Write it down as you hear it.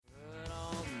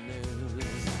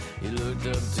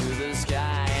looked up to the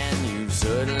sky and you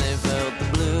certainly felt the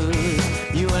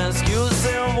blues. You ask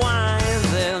yourself, why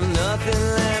is there nothing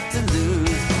left to lose?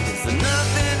 Is there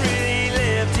nothing really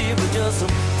left here but just some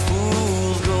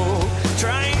fool's gold?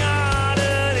 Trying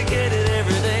harder to get it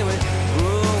every day we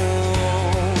grow.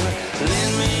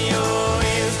 Lend me your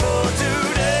ears for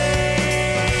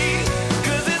today,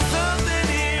 'cause it's something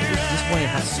here. Is this why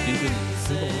how stupid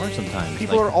people are sometimes?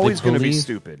 People Like, are always they going to be believe-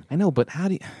 stupid. I know, but how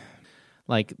do you...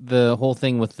 Like the whole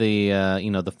thing with the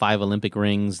the 5 Olympic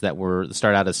rings that were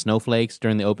start out as snowflakes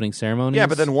during the opening ceremonies. Yeah,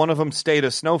 but then one of them stayed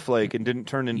a snowflake and didn't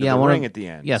turn into the one ring of- at the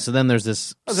end. Yeah, so then there's this.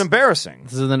 That was embarrassing.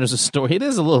 So then there's a story. It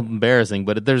is a little embarrassing,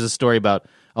 but there's a story about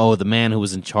the man who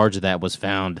was in charge of that was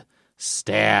found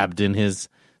stabbed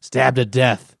to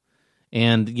death,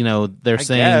 and they're I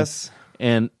saying, guess.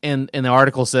 and the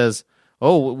article says,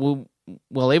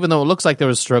 well, even though it looks like there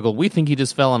was a struggle, we think he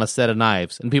just fell on a set of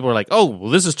knives. And people are like,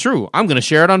 this is true. I'm going to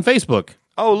share it on Facebook.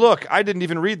 Oh, look, I didn't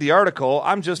even read the article.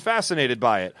 I'm just fascinated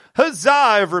by it.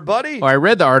 Huzzah, everybody! Or I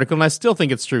read the article and I still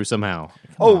think it's true somehow.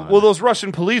 Well, those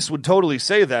Russian police would totally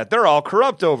say that. They're all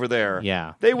corrupt over there.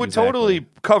 Yeah, They would exactly. totally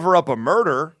cover up a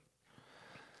murder.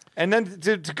 And then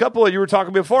to couple it, you were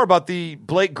talking before about the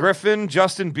Blake Griffin,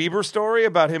 Justin Bieber story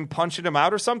about him punching him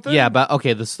out or something? Yeah, but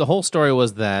okay, the whole story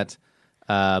was that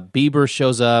Bieber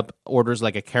shows up, orders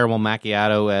like a caramel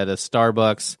macchiato at a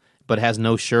Starbucks, but has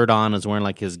no shirt on, is wearing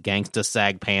like his gangsta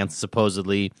sag pants,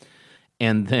 supposedly.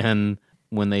 And then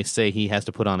when they say he has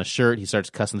to put on a shirt, he starts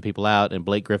cussing the people out, and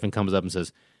Blake Griffin comes up and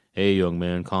says, "Hey, young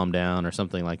man, calm down," or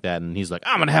something like that. And he's like,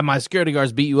 "I'm going to have my security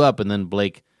guards beat you up." And then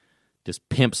Blake just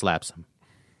pimp slaps him.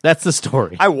 That's the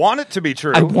story. I want it to be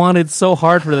true. I wanted so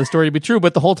hard for the story to be true,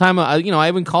 but the whole time, I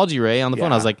even called you, Ray, on the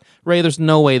phone. I was like, Ray, there's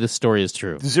no way this story is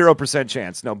true. 0%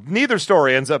 chance. No, neither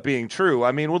story ends up being true.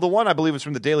 I mean, well, the one I believe is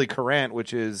from the Daily Courant,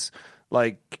 which is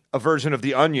like a version of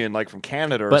The Onion, like from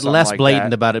Canada or But something less like blatant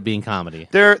that. about it being comedy.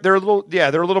 They're a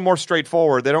little more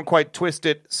straightforward. They don't quite twist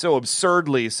it so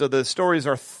absurdly. So the stories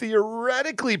are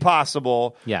theoretically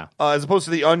possible. Yeah. As opposed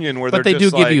to The Onion, where But they they're do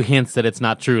just give like, you hints that it's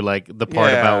not true, like the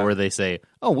part Yeah. about where they say,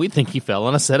 we think he fell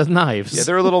on a set of knives. Yeah,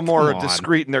 they're a little more Come on.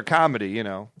 discreet in their comedy.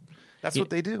 That's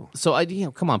what they do. So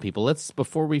come on, people.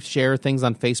 Before we share things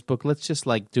on Facebook, let's just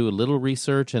like do a little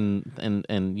research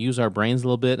and use our brains a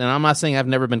little bit. And I'm not saying I've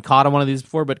never been caught on one of these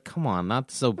before, but come on, not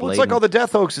so blatant. Well, it's like all the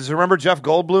death hoaxes. Remember Jeff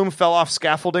Goldblum fell off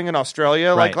scaffolding in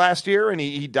Australia like Right. last year, and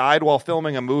he died while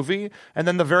filming a movie. And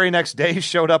then the very next day he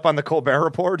showed up on the Colbert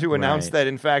Report to announce Right. that,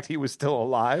 in fact, he was still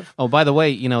alive. Oh, by the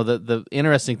way, the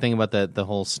interesting thing about the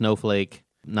whole snowflake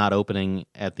not opening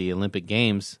at the Olympic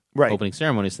Games Right. opening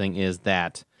ceremonies thing is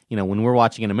that when we're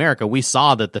watching in America, we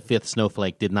saw that the 5th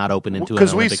snowflake did not open into an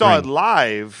Because we Olympic saw ring. it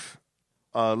live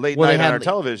late Well, they night on had- our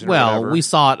television or Well, whatever. we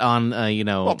saw it on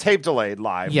Well, tape delayed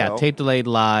live. yeah, though. tape delayed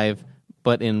live.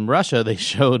 But in Russia, they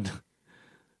showed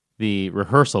the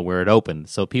rehearsal where it opened.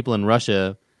 So people in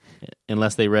Russia,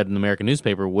 unless they read an American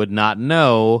newspaper, would not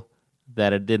know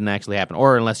that it didn't actually happen,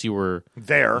 or unless you were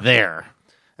There. there.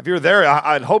 If you were there,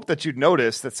 I'd hope that you'd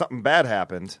notice that something bad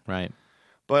happened. Right.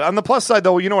 But on the plus side,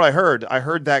 though, you know what I heard? I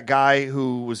heard that guy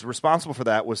who was responsible for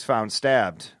that was found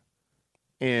stabbed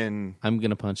in... I'm going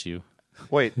to punch you.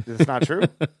 Wait, that's not true?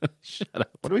 Shut up.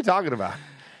 What are we talking about?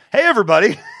 Hey,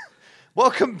 everybody.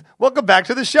 Welcome back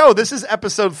to the show. This is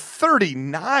episode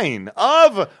 39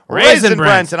 of Raisin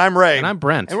Brent. And I'm Ray. And I'm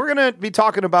Brent. And we're going to be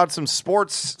talking about some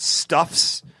sports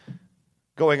stuffs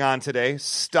going on today.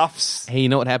 Stuffs. Hey, you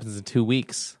know what happens in 2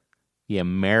 weeks? The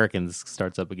Americans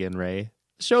starts up again, Ray.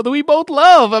 Show that we both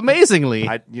love, amazingly.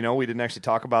 We didn't actually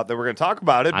talk about that. We're going to talk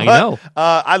about it. I but, know.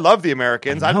 I love the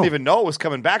Americans. I I know. didn't even know it was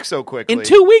coming back so quickly. in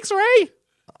 2 weeks, Ray?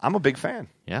 I'm a big fan.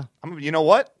 Yeah, You know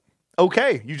what?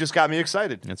 Okay, you just got me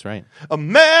excited. that's right.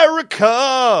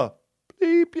 America!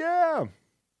 Bleep, yeah.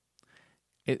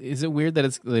 Is it weird that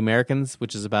it's the Americans,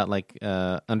 which is about like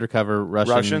undercover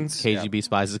Russians, KGB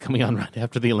spies, is coming on right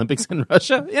after the Olympics in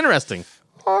Russia? Interesting.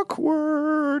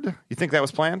 Awkward. You think that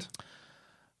was planned?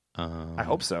 I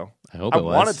hope so. I hope I it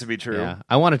was. want it to be true. Yeah,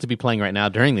 I want it to be playing right now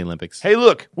during the Olympics. Hey,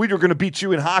 look, we were going to beat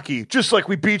you in hockey, just like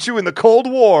we beat you in the Cold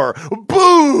War.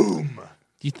 Boom!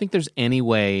 Do you think there's any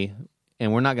way,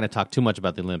 and we're not going to talk too much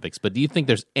about the Olympics, but do you think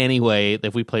there's any way that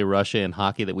if we play Russia in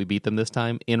hockey that we beat them this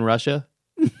time in Russia?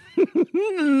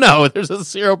 No, there's a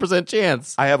 0%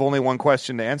 chance. I have only one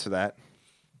question to answer that.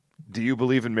 Do you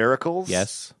believe in miracles?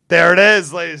 Yes. There it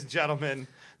is, ladies and gentlemen.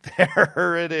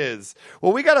 There it is.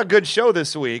 Well, we got a good show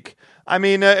this week. I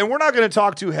mean, and we're not going to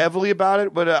talk too heavily about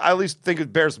it, but I at least think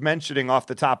it bears mentioning off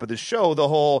the top of the show, the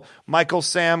whole Michael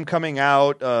Sam coming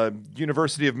out,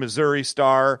 University of Missouri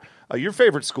star, your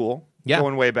favorite school, Yeah.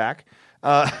 going way back.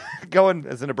 Going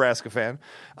as a Nebraska fan.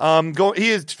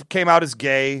 Came out as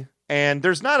gay, and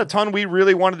there's not a ton we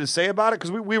really wanted to say about it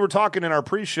because we were talking in our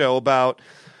pre-show about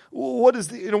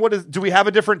do we have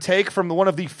a different take from one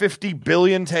of the 50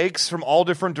 billion takes from all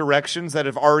different directions that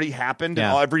have already happened in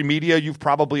every media you've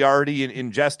probably already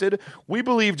ingested? We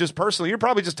believe, just personally, you're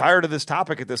probably just tired of this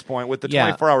topic at this point with the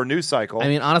 24-hour news cycle. I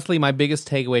mean, honestly, my biggest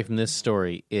takeaway from this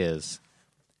story is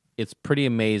it's pretty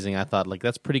amazing. I thought,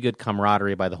 that's pretty good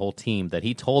camaraderie by the whole team that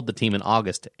he told the team in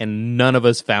August and none of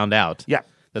us found out. Yeah.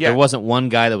 That there wasn't one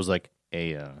guy that was like,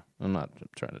 hey, I'm not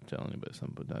trying to tell anybody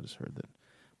something, but I just heard that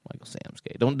Michael Sam's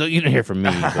gay. Don't you didn't hear from me.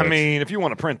 I mean, if you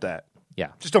want to print that, yeah,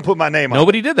 just don't put my name on it.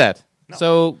 Nobody did that. No.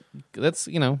 So that's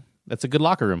a good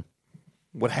locker room.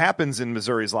 What happens in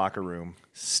Missouri's locker room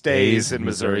stays in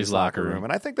Missouri's locker room.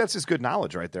 And I think that's just good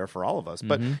knowledge right there for all of us.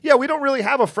 But we don't really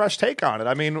have a fresh take on it.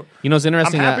 I mean, it's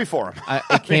interesting. I'm happy for him.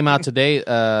 It came out today,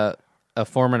 a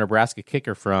former Nebraska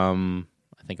kicker from,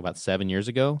 I think, about 7 years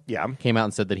ago. Yeah. Came out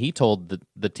and said that he told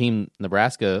the team,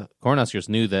 Nebraska Cornhuskers,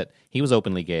 knew that he was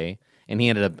openly gay. And he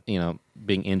ended up,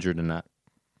 being injured and not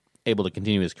able to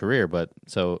continue his career. But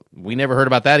so we never heard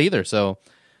about that either. So,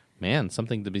 man,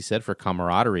 something to be said for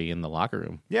camaraderie in the locker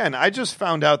room. Yeah, and I just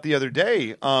found out the other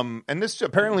day, and this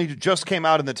apparently just came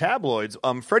out in the tabloids,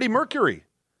 Freddie Mercury.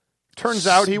 Turns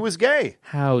out he was gay.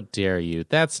 How dare you?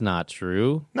 That's not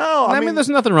true. No, I mean, there's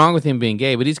nothing wrong with him being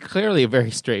gay, but he's clearly a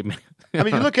very straight man. I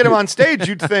mean, you look at him on stage,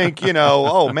 you'd think,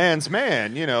 man's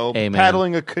man, hey, man.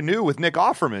 Paddling a canoe with Nick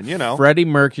Offerman, Freddie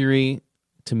Mercury,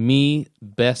 to me,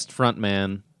 best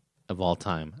frontman of all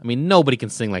time. I mean, nobody can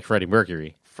sing like Freddie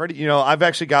Mercury. Freddie, I've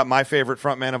actually got my favorite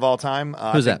frontman of all time.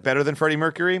 Who's that? Better than Freddie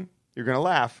Mercury? You're going to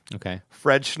laugh. Okay.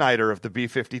 Fred Schneider of the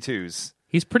B-52s.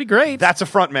 He's pretty great. That's a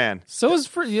frontman. So is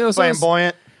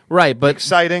flamboyant. Right, but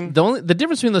exciting. The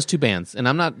difference between those two bands, and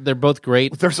they're both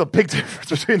great. There's a big difference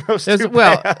between those two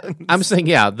bands. I'm saying,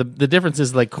 the difference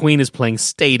is like Queen is playing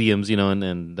stadiums,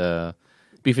 and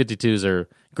B-52s are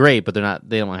great, but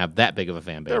they don't have that big of a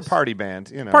fan base. They're a party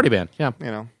band, Party band, yeah.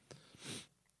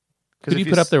 Who do you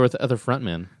put up there with other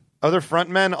frontmen? Other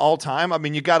frontmen all time? I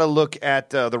mean, you got to look at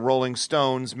the Rolling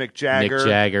Stones, Mick Jagger. Mick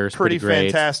Jagger's pretty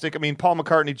great. Fantastic. I mean, Paul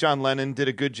McCartney, John Lennon did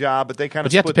a good job, but they kind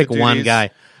of you have to pick one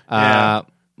guy. Yeah.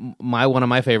 One of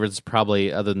my favorites,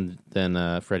 probably other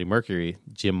than Freddie Mercury,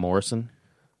 Jim Morrison.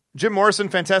 Jim Morrison,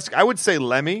 fantastic. I would say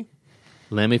Lemmy.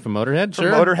 Lemmy from Motorhead, From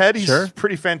Motorhead, he's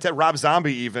pretty fantastic. Rob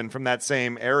Zombie, even from that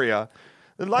same area.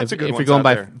 There's lots of good ones. If you're going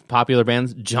by there. Popular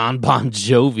bands, John Bon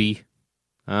Jovi,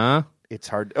 huh? It's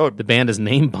hard. Oh, the band is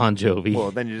named Bon Jovi. Well,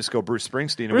 then you just go Bruce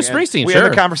Springsteen. Bruce Springsteen, we had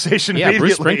a conversation. Yeah,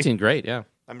 Bruce immediately. Springsteen, great. Yeah.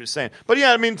 I'm just saying, but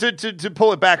yeah, I mean, to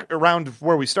pull it back around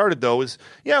where we started though is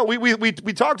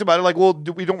we talked about it like, well,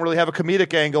 we don't really have a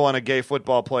comedic angle on a gay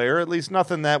football player, at least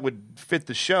nothing that would fit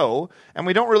the show, and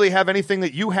we don't really have anything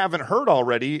that you haven't heard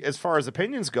already as far as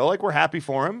opinions go. Like, we're happy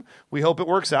for him. We hope it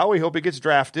works out. We hope he gets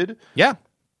drafted. Yeah,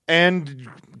 and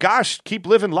gosh, keep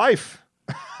living life.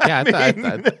 Yeah,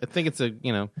 I think it's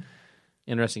a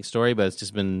interesting story, but it's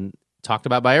just been talked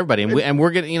about by everybody, and we're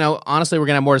gonna, honestly, we're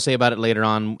gonna have more to say about it later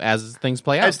on as things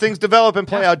play out. As things develop and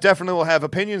play out, definitely we'll have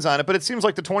opinions on it. But it seems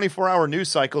like the 24-hour news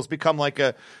cycle's become like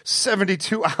a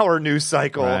 72-hour news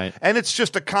cycle, right. And it's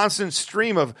just a constant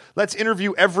stream of let's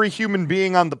interview every human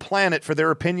being on the planet for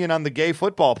their opinion on the gay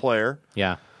football player.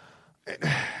 Yeah,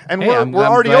 and I'm we're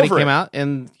already glad over he came it. out,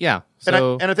 and yeah.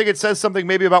 So, and I think it says something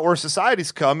maybe about where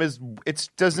society's come. Is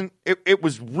it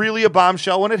was really a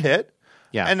bombshell when it hit.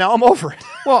 Yeah, and now I'm over it.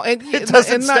 Well, and it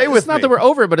doesn't stay with me. It's not that we're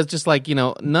over it, but it's just like,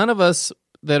 none of us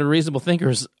that are reasonable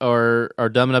thinkers are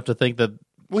dumb enough to think that.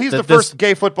 Well, he's the first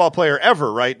gay football player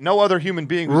ever, right? No other human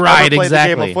being who's ever played the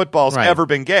game of football has ever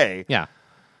been gay. Yeah,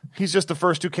 he's just the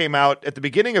first who came out at the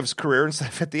beginning of his career instead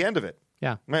of at the end of it.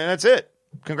 Yeah, and that's it.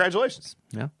 Congratulations.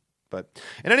 Yeah. But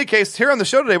in any case, here on the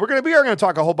show today, we are going to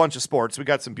talk a whole bunch of sports. We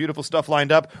got some beautiful stuff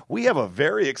lined up. We have a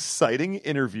very exciting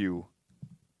interview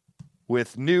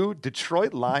with new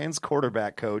Detroit Lions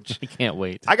quarterback coach. I can't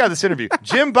wait. I got this interview.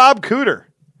 Jim Bob Cooter.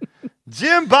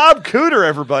 Jim Bob Cooter,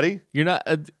 everybody. You're not.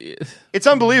 It's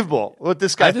unbelievable what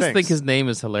this guy thinks. I just think his name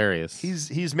is hilarious.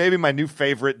 He's maybe my new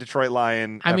favorite Detroit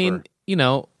Lion I ever. mean,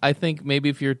 I think maybe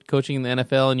if you're coaching in the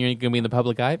NFL and you're going to be in the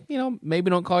public eye, maybe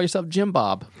don't call yourself Jim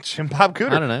Bob. Jim Bob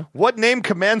Cooter. I don't know. What name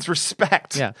commands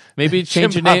respect? Yeah. Maybe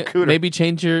change your Bob name. Cooter. Maybe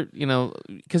change your,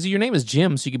 because your name is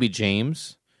Jim, so you could be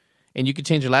James. And you could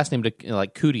change your last name to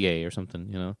like Coutier or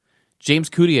something, James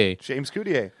Coutier. James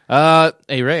Coutier.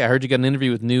 Hey, Ray, I heard you got an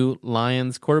interview with new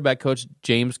Lions quarterback coach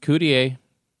James Coutier.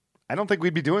 I don't think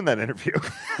we'd be doing that interview.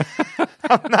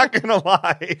 I'm not going to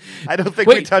lie. I don't think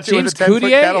we touch James it with a 10-foot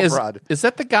Coutier cattle prod. is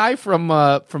that the guy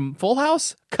from Full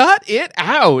House? Cut it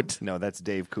out. No, that's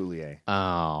Dave Coulier.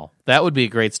 Oh, that would be a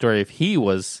great story if he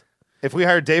was. If we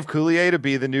hired Dave Coulier to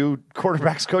be the new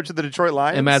quarterbacks coach of the Detroit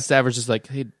Lions. And Matt Stafford's just like,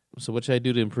 hey, so what should I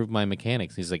do to improve my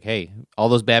mechanics? He's like, hey, all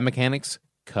those bad mechanics,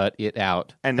 cut it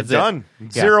out. And That's it's done.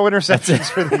 it. 0 interceptions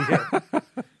for the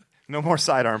year. No more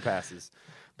sidearm passes.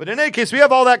 But in any case, we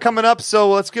have all that coming up, so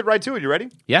let's get right to it. You ready?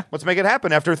 Yeah. Let's make it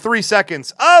happen after 3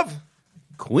 seconds of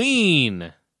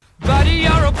Queen. Buddy,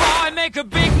 you're a boy, make a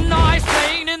big noise,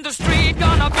 playing in the street,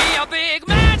 gonna be a big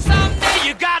man someday.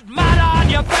 You got mud on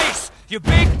your face, you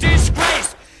big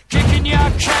disgrace, kicking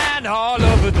your can all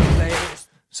over the place.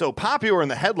 So popular in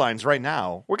the headlines right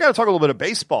now. We're going to talk a little bit of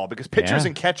baseball because pitchers Yeah.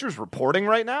 and catchers reporting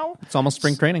right now. It's almost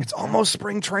spring training. It's almost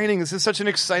spring training. This is such an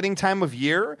exciting time of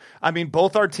year. I mean,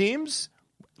 both our teams,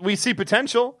 we see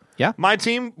potential. Yeah. My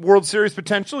team, World Series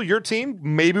potential. Your team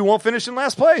maybe won't finish in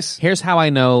last place. Here's how I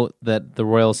know that the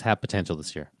Royals have potential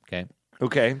this year. Okay,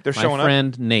 Okay, they're my showing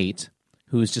friend Nate,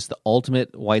 who's just the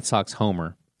ultimate White Sox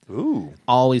homer, up. Ooh.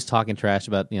 always talking trash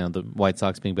about the White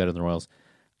Sox being better than the Royals.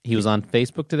 He was on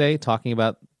Facebook today talking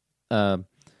about the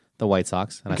White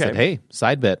Sox, and Okay. I said, "Hey,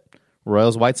 side bet,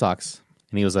 Royals White Sox,"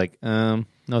 and he was like, "No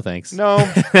thanks." No,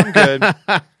 I'm good.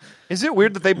 Is it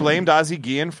weird that they blamed Ozzie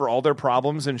Guillen for all their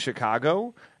problems in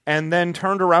Chicago and then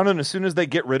turned around and as soon as they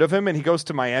get rid of him and he goes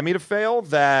to Miami to fail,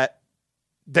 that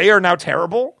they are now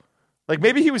terrible? Like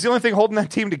maybe he was the only thing holding that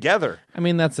team together. I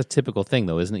mean, that's a typical thing,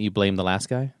 though, isn't it? You blame the last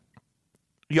guy.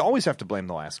 You always have to blame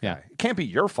the last guy. Yeah. It can't be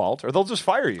your fault or they'll just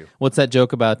fire you. What's that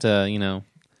joke about? I don't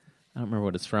remember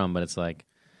what it's from, but it's like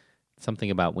something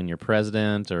about when you're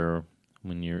president or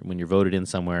when you're voted in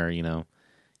somewhere.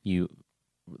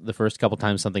 The first couple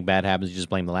times something bad happens, you just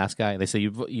blame the last guy. They say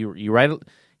you write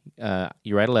a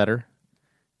letter,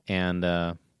 and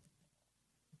I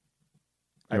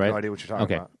have no idea what you're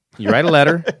talking about. You write a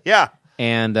letter, Yeah.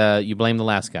 and you blame the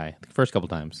last guy the first couple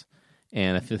times,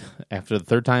 and if after the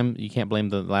third time you can't blame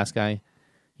the last guy,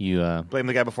 you Blame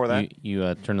the guy before that.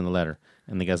 you turn in the letter,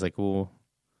 and the guy's like, "Well,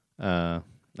 I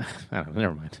don't know.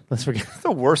 Never mind. Let's forget." It's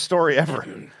the worst story ever.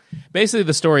 Basically,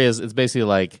 the story is it's basically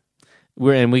like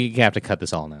we have to cut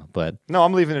this all now, but No,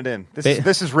 I'm leaving it in.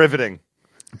 This is riveting.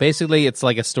 basically it's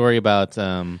like a story about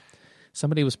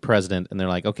somebody was president, and they're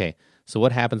like, "Okay, so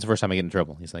what happens the first time I get in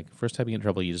trouble?" He's like, "First time you get in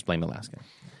trouble, you just blame the last guy.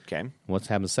 Okay. What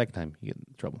happens the second time you get in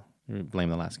trouble? You blame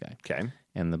the last guy." Okay.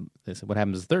 And they said, "What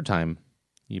happens the third time?"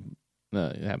 It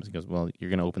happens. He goes, "Well, you're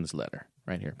going to open this letter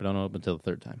right here, but don't open until the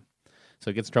third time." So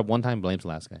he gets in trouble one time, blames the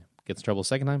last guy. Gets in trouble the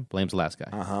second time, blames the last guy.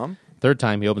 Uh-huh. Third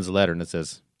time, he opens the letter and it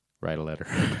says, "Write a letter."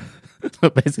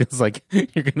 So basically, it's like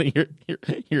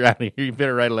you're out of here. You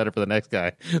better write a letter for the next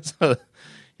guy. So,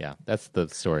 yeah, that's the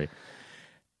story.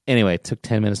 Anyway, it took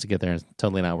 10 minutes to get there, and it's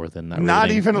totally not worth it. Not Not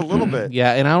riveting. even a little bit.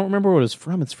 Yeah, and I don't remember what it was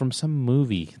from. It's from some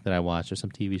movie that I watched or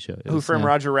some TV show. It Who was, framed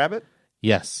Roger Rabbit?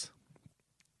 Yes.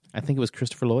 I think it was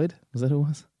Christopher Lloyd. Was that who it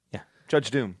was? Yeah.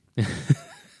 Judge Doom.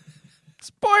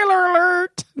 Spoiler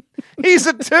alert! He's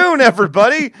a tune,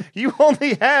 everybody. You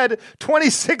only had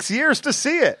 26 years to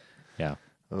see it. Yeah.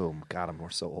 Oh, God, we're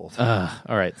so old. All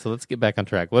right, so let's get back on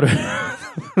track. What?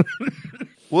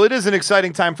 Well, it is an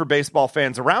exciting time for baseball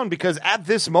fans around because at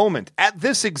this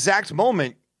exact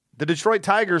moment, the Detroit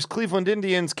Tigers, Cleveland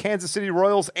Indians, Kansas City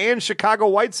Royals, and Chicago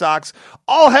White Sox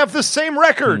all have the same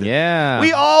record. Yeah.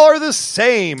 We all are the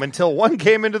same until one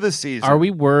game into the season. Are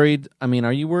we worried? I mean,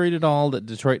 are you worried at all that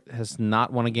Detroit has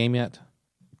not won a game yet?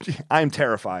 I'm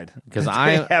terrified. Because They I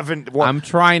haven't won. I'm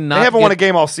trying not. They haven't to won a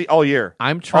get- game all year.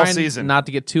 I'm all trying season. not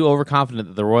to get too overconfident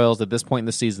that the Royals at this point in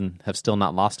the season have still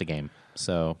not lost a game.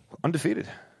 So Undefeated.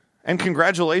 And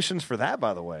congratulations for that,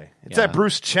 by the way. It's Yeah. that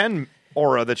Bruce Chen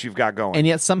aura that you've got going. and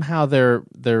yet somehow they're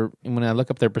when I look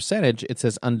up their percentage, it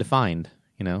says undefined.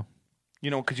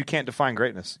 Because you can't define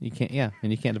greatness. You can't. Yeah,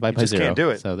 and you can't divide by just zero. can't do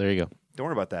it. So there you go. Don't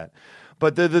worry about that.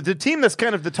 But the team that's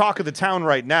kind of the talk of the town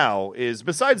right now is,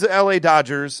 besides the LA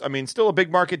Dodgers, I mean, still a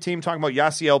big market team, talking about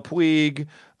Yasiel Puig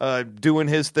doing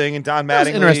his thing, and Don That was Mattingly.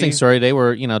 an interesting story. They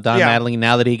were, Don Yeah. Mattingly,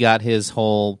 now that he got his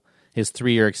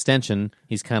 3-year extension,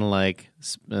 he's kind of like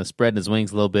spreading his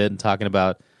wings a little bit and talking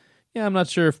about, I'm not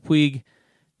sure if Puig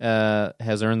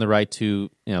has earned the right to,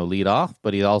 lead off,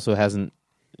 but he also hasn't,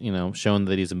 shown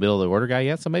that he's a middle of the order guy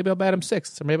yet. So maybe I'll bat him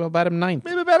 6th, or maybe I'll bat him 9th.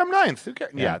 Maybe bat him 9th. Who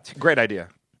cares? Yeah, it's a great idea.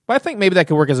 But I think maybe that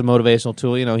could work as a motivational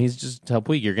tool. He's just tell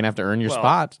Puig, you're going to have to earn your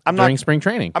spot during spring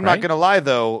training. I'm right? not going to lie,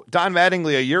 though. Don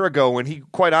Mattingly, a year ago, when he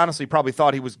quite honestly probably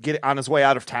thought he was on his way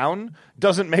out of town,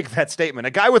 doesn't make that statement.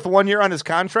 A guy with 1 year on his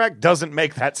contract doesn't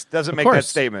make that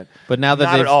statement. But now that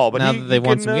Not they've at all. But now he that they've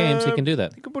won can, some games, he can do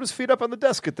that. He can put his feet up on the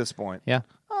desk at this point. Yeah.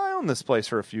 I around this place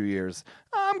for a few years.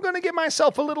 I'm going to get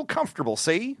myself a little comfortable,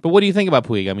 see? But what do you think about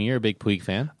Puig? I mean, you're a big Puig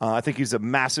fan. I think he's a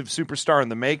massive superstar in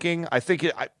the making. I think,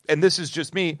 and this is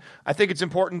just me, I think it's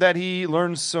important that he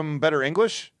learns some better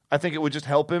English. I think it would just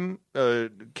help him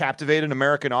captivate an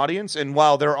American audience. And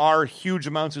while there are huge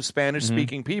amounts of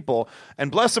Spanish-speaking people, and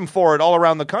bless them for it all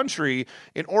around the country,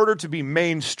 in order to be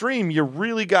mainstream, you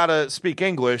really got to speak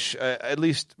English, at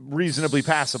least reasonably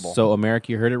passable. So,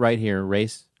 America, you heard it right here.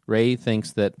 Ray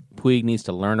thinks that Puig needs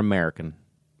to learn American.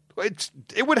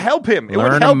 It would help him. It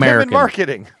Learn would help American. him in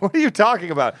marketing. What are you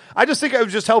talking about? I just think it would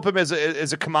just help him as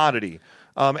a commodity.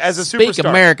 As a Speak superstar.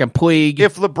 American, Puig.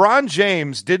 If LeBron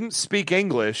James didn't speak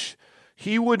English,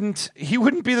 he wouldn't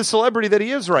be the celebrity that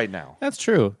he is right now. That's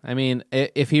true. I mean,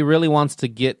 if he really wants to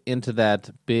get into that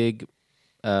big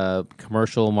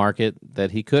commercial market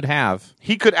that he could have,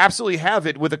 He could absolutely have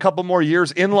it with a couple more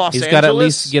years in Los he's Angeles. got to at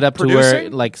least get up to where,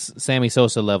 producing. like, Sammy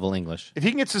Sosa level English. If he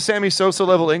can get to Sammy Sosa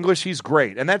level English, he's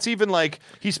great. And that's even like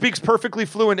he speaks perfectly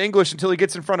fluent English until he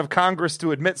gets in front of Congress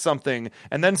to admit something,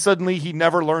 and then suddenly he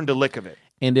never learned a lick of it.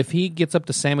 And if he gets up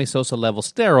to Sammy Sosa level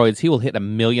steroids, he will hit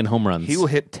 1 million home runs. He will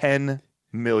hit 10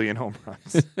 million home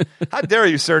runs. How dare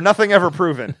you, sir? Nothing ever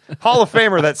proven. Hall of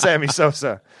Famer, that Sammy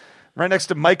Sosa. Right next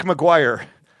to Mike McGuire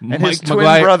and his Mike twin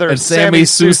McGuire brother, and Sammy Sammy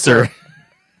Souster. Souster.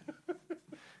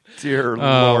 Dear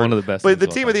Lord. one of the best But things the of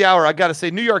all team time. of the hour, I got to say,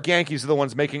 New York Yankees are the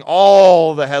ones making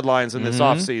all the headlines in this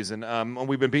Mm-hmm. offseason.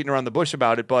 We've been beating around the bush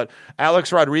about it, but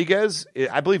Alex Rodriguez,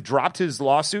 I believe, dropped his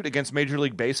lawsuit against Major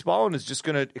League Baseball and is just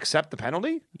going to accept the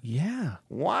penalty? Yeah.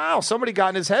 Wow. Somebody got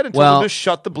in his head and told Well- him to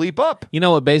shut the bleep up. You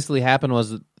know what basically happened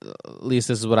was, at least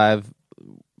this is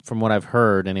from what I've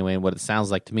heard anyway, and what it sounds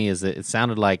like to me is that it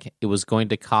sounded like it was going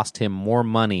to cost him more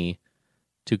money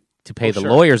to pay the sure.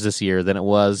 lawyers this year than it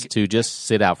was to just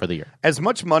sit out for the year. As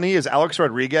much money as Alex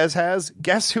Rodriguez has,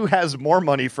 guess who has more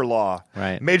money for law?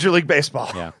 Right. Major League Baseball.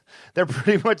 Yeah. They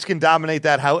pretty much can dominate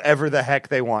that however the heck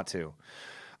they want to.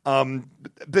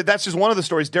 But that's just one of the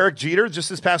stories. Derek Jeter just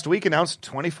this past week announced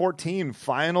 2014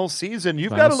 final season. You've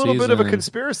got a Final little bit of a season.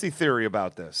 conspiracy theory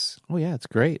about this. Oh, yeah, it's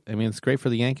great. I mean, it's great for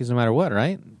the Yankees no matter what,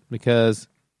 right? Because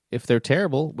if they're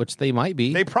terrible, which they might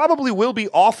be, They probably will be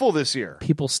awful this year.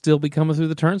 people still be coming through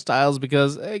the turnstiles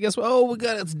because, hey, guess what? Oh,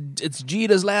 it's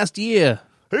Jeter's last year.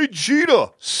 Hey, Jeter,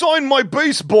 sign my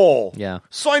baseball. Yeah.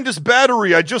 Sign this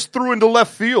battery I just threw into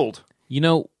left field. You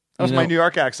know, That was my New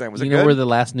York accent. Was it you good? know where the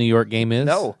last New York game is?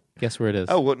 No. Guess where it is?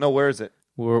 Oh, no, where is it?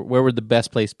 Where would the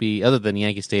best place be other than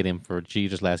Yankee Stadium for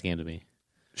Jeter's last game to be?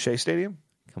 Shea Stadium?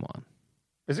 Come on.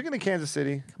 Is it going to Kansas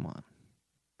City? Come on.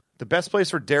 The best place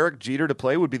for Derek Jeter to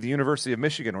play would be the University of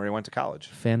Michigan, where he went to college.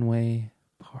 Fenway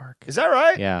Park. Is that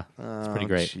right? Yeah. It's pretty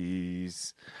great.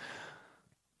 Jeez.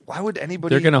 Why would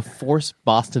anybody? They're going to force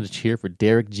Boston to cheer for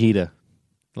Derek Jeter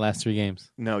the last 3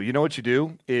 games. No, you know what you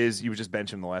do is you would just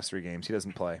bench him the last 3 games. He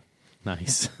doesn't play.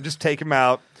 Nice. Just take him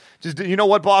out. Just you know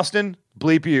what, Boston?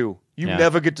 Bleep you. You Yeah.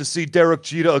 never get to see Derek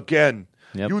Jeter again.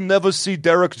 Yep. You never see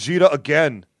Derek Jeter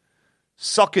again.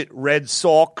 Suck it, Red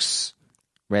Sox.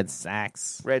 Red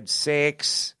Sox. Red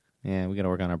Sox. Yeah, we got to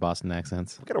work on our Boston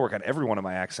accents. I've got to work on every one of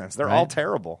my accents. They're Right. all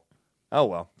terrible. Oh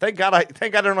well. Thank God I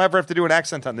don't ever have to do an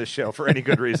accent on this show for any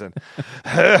good reason.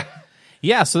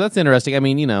 Yeah, so that's interesting. I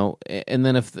mean, you know, and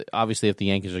then obviously if the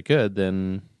Yankees are good,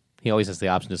 then he always has the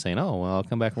option of saying, "Oh, well, I'll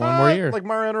come back for one more year." Like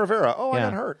Mariano Rivera. Oh, I Yeah.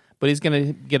 got hurt. But he's going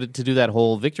to get it to do that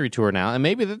whole victory tour now, and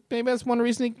maybe that's one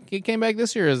reason he came back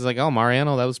this year. Is like, oh,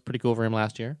 Mariano, that was pretty cool for him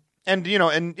last year. And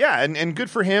and good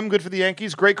for him, good for the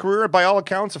Yankees, great career by all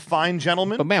accounts, a fine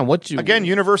gentleman. But man, Again,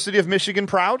 University of Michigan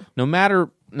proud. no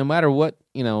matter what,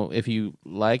 you know, if you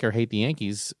like or hate the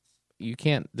Yankees, you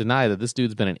can't deny that this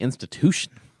dude's been an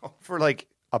institution. For like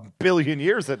a billion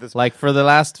years at this point. Like for the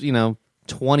last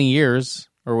 20 years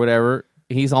or whatever,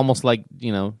 he's almost like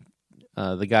the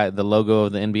logo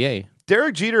of the NBA.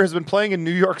 Derek Jeter has been playing in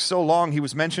New York so long he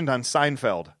was mentioned on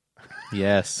Seinfeld.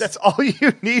 Yes, That's all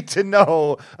you need to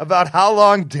know about how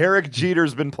long Derek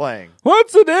Jeter's been playing.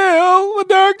 what's the deal with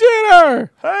Derek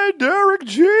Jeter? Hey, Derek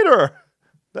Jeter.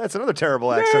 That's another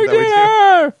terrible accent that we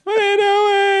do. What are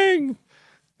you doing?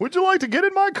 Would you like to get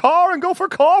in my car and go for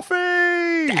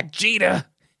coffee? Jeter,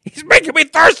 he's making me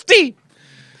thirsty.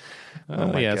 Oh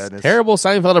my yes, goodness. terrible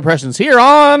Seinfeld impressions here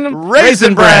on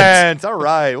Raisin Brand. All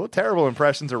right. Well, terrible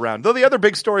impressions around. Though the other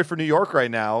big story for New York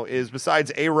right now is, besides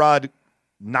A-Rod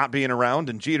not being around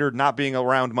and Jeter not being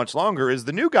around much longer, is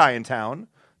the new guy in town,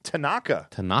 Tanaka.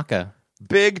 Tanaka.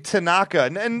 Big Tanaka.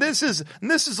 And this is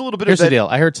a little bit Here's of the that. deal.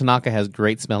 I heard Tanaka has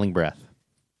great smelling breath.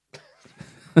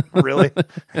 Really?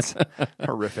 It's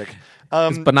horrific.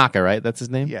 It's Banaka, right? That's his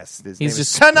name? Yes. His He's name is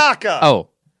just- Tanaka. Oh.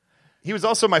 He was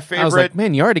also my favorite. I was like,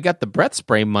 man, you already got the breath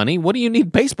spray money. What do you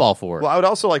need baseball for? Well, I would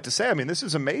also like to say, I mean, this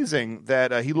is amazing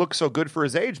that he looks so good for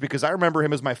his age because I remember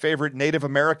him as my favorite Native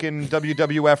American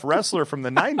WWF wrestler from the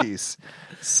 90s.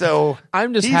 So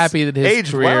I'm just he's happy that his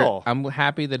aged career. well. I'm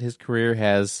happy that his career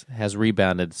has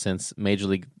rebounded since Major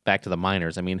League back to the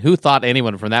minors. I mean, who thought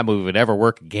anyone from that movie would ever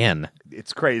work again?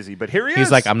 It's crazy, but here he is.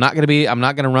 He's like, I'm not going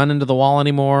to run into the wall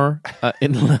anymore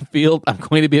in the left field. I'm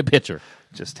going to be a pitcher.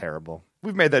 Just terrible.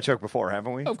 We've made that joke before,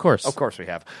 haven't we? Of course. Of course we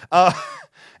have.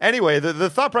 Anyway, the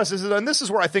thought process is, and this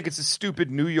is where I think it's a stupid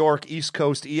New York, East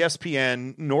Coast,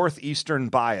 ESPN, Northeastern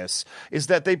bias, is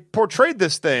that they portrayed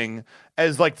this thing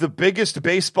as like the biggest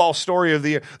baseball story of the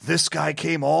year. This guy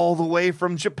came all the way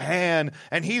from Japan,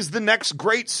 and he's the next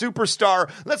great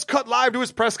superstar. Let's cut live to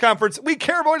his press conference. We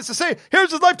care about what it's to say.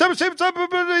 Here's his lifetime championship.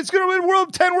 He's going to win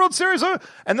 10 World Series.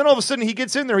 And then all of a sudden he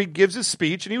gets in there, he gives his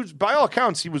speech, and he was, by all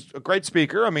accounts, he was a great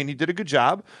speaker. I mean, he did a good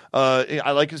job.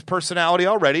 I like his personality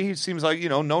already. He seems like,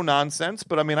 no nonsense,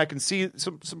 but I mean, I can see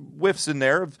some whiffs in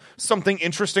there of something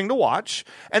interesting to watch.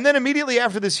 And then immediately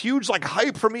after this huge like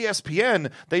hype from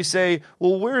ESPN, they say,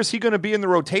 well, where is he going to be in the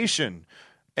rotation?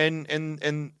 And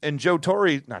Joe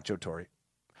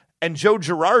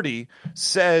Girardi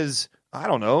says, I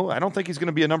don't know. I don't think he's going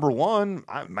to be a number 1.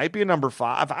 Might be a number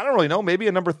 5. I don't really know. Maybe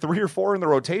a number 3 or 4 in the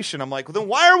rotation. I'm like, well, then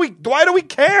why do we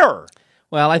care?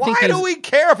 Well, I think why do we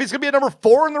care if he's going to be a number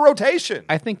 4 in the rotation?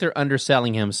 I think they're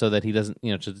underselling him so that he doesn't,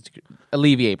 to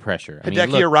alleviate pressure.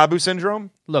 Hideki Arabu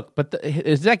syndrome? Look, but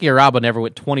Hideki Arabu never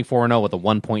went 24-0 with a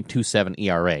 1.27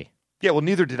 ERA. Yeah, well,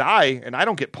 neither did I, and I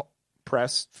don't get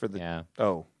press for the. Yeah.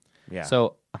 Oh, yeah.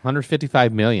 So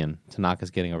 $155 million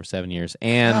Tanaka's getting over 7 years,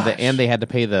 and they had to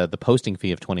pay the posting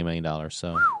fee of $20 million.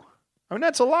 So. I mean,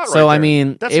 that's a lot. So right I there.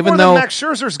 mean, that's even more though than Max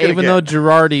Scherzer's going to get. Even though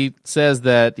Girardi says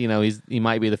that he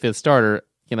might be the 5th starter,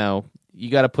 you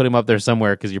got to put him up there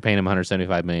somewhere because you're paying him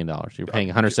 $175 million. You're paying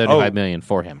 $175 million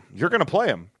for him. You're going to play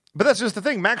him. But that's just the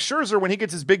thing. Max Scherzer, when he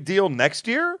gets his big deal next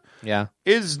year,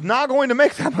 is not going to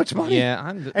make that much money.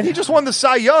 Yeah, and he just won the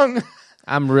Cy Young.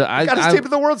 Got his team at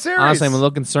the World Series. Honestly, I'm a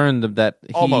little concerned that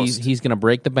he's going to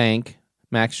break the bank,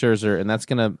 Max Scherzer, and that's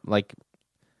going to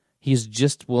he's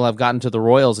just will have gotten to the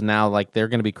Royals, and now they're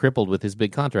going to be crippled with his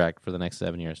big contract for the next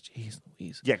 7 years. Jeez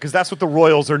Louise. Yeah, because that's what the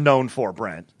Royals are known for,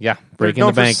 Brent. Yeah, breaking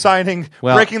the bank,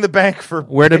 breaking the bank for.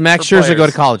 Where did Max Scherzer go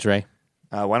to college, Ray?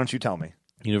 Why don't you tell me?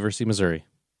 University of Missouri.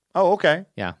 Oh, okay.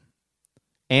 Yeah.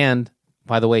 And,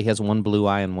 by the way, he has one blue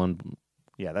eye and one...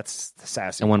 Yeah, that's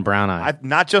sassy. And one brown eye.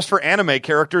 Not just for anime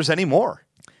characters anymore.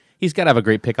 He's got to have a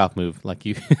great pickoff move. Like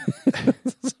you...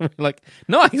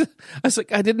 no, I was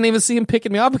like, I didn't even see him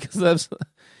picking me off because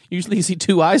usually you see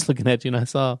two eyes looking at you, and I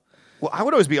saw... Well, I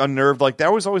would always be unnerved.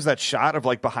 There was always that shot of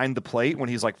behind the plate when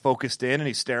he's focused in and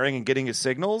he's staring and getting his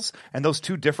signals, and those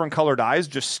two different colored eyes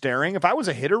just staring. If I was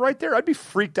a hitter right there, I'd be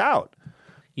freaked out.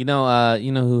 You know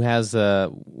who has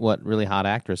what really hot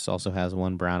actress also has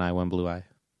one brown eye, one blue eye?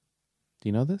 Do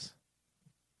you know this?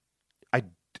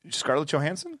 Scarlett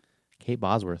Johansson? Kate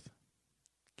Bosworth.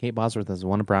 Kate Bosworth has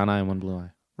one brown eye and one blue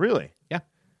eye. Really? Yeah.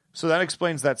 So that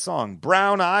explains that song,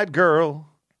 Brown-Eyed Girl,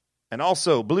 and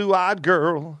also Blue-Eyed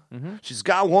Girl. Mm-hmm. She's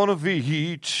got one of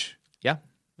each. Yeah,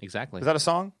 exactly. Is that a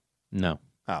song? No.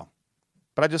 Oh.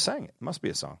 But I just sang it. It must be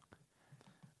a song.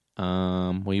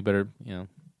 Well, you better,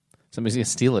 somebody's going to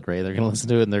steal it, Ray. They're going to listen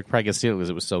to it, and they're probably going to steal it because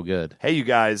it was so good. Hey, you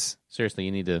guys. Seriously,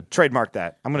 you need to... Trademark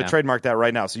that. I'm going to trademark that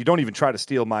right now. So you don't even try to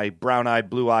steal my brown-eyed,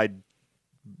 blue-eyed,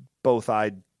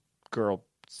 both-eyed girl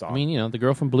song. I mean, the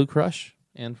girl from Blue Crush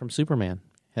and from Superman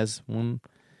has one...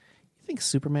 You think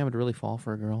Superman would really fall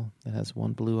for a girl that has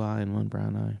one blue eye and one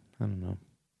brown eye? I don't know.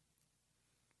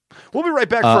 We'll be right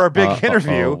back for our big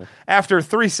interview after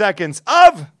 3 seconds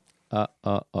of...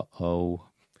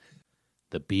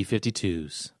 The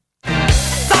B-52s.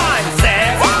 Sign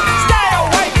says, stay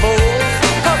away, fools.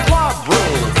 The club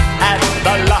rules at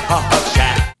the Love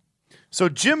Shack. So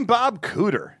Jim Bob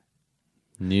Cooter.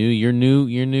 Your new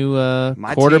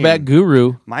My quarterback team.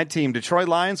 guru. My team, Detroit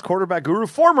Lions quarterback guru,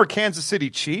 former Kansas City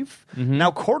Chief,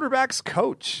 now quarterback's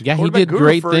coach. Yeah, he Quarterback did guru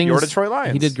great for things. Your Detroit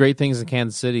Lions. He did great things in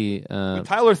Kansas City.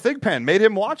 Tyler Thigpen made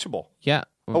him watchable. Yeah.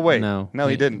 Oh, wait. No,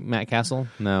 he didn't. Matt Castle?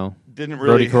 No. Didn't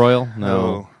really. Brody Croyle?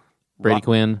 No. Brady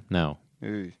Quinn? No.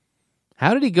 Ooh.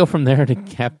 How did he go from there to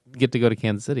get to go to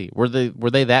Kansas City? Were they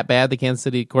that bad, the Kansas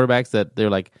City quarterbacks, that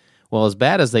they're like, well, as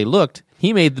bad as they looked,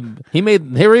 they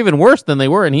were even worse than they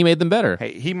were, and he made them better.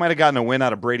 Hey, he might have gotten a win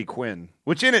out of Brady Quinn,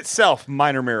 which in itself,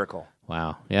 minor miracle.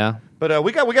 Wow. Yeah. But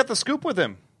we got the scoop with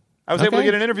him. I was able to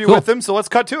get an interview Cool. with him, so let's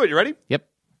cut to it. You ready? Yep.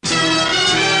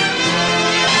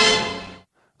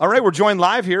 All right, we're joined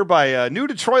live here by new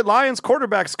Detroit Lions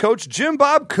quarterbacks coach Jim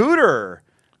Bob Cooter.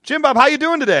 Jim Bob, how you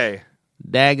doing today?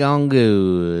 Daggone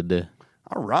good.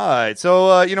 All right.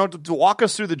 So, to walk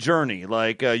us through the journey,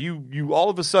 like you all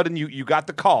of a sudden you got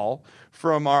the call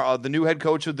from the new head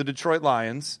coach of the Detroit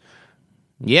Lions.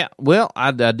 Yeah, well,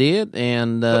 I did,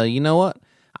 and you know what?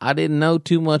 I didn't know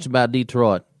too much about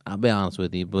Detroit, I'll be honest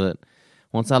with you, but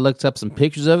once I looked up some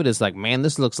pictures of it, it's like, man,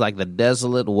 this looks like the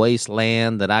desolate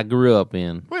wasteland that I grew up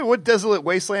in. Wait, what desolate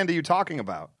wasteland are you talking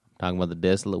about? Talking about the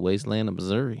desolate wasteland of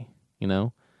Missouri,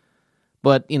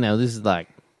 But, this is like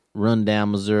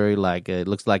run-down Missouri, like it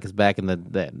looks like it's back in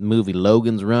that movie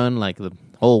Logan's Run, like the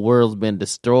whole world's been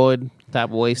destroyed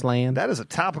type of wasteland. That is a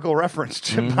topical reference,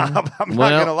 Jim Bob. I'm not Well,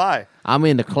 going to lie. I'm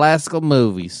into classical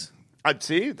movies. I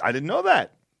didn't know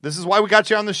that. This is why we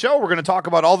got you on the show. We're going to talk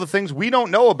about all the things we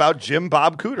don't know about Jim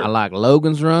Bob Cooter. I like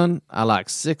Logan's Run. I like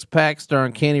Six Pack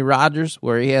starring Kenny Rogers,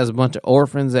 where he has a bunch of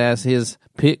orphans as his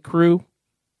pit crew.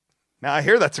 Now, I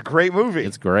hear that's a great movie.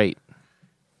 It's great.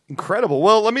 Incredible.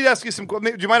 Well, let me ask you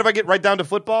do you mind if I get right down to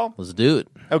football? Let's do it.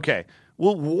 Okay.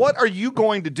 Well, what are you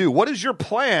going to do? What is your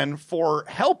plan for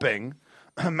helping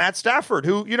Matt Stafford,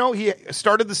 who, he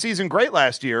started the season great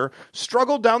last year,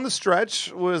 struggled down the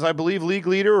stretch, was, I believe, league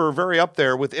leader or very up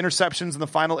there with interceptions in the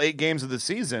final 8 games of the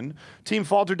season. Team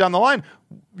faltered down the line.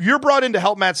 You're brought in to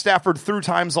help Matt Stafford through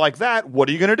times like that. What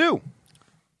are you going to do?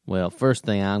 Well, first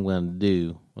thing I'm going to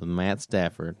do with Matt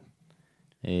Stafford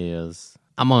is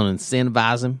I'm going to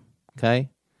incentivize him, okay?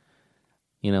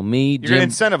 You're going to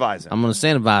incentivize him. I'm going to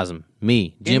incentivize him.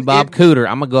 Me, Jim Bob Cooter.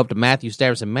 I'm going to go up to Matthew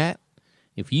Stafford and say, Matt,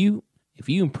 if you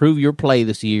improve your play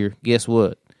this year, guess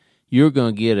what? You're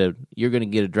going to get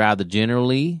a drive the General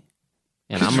Lee,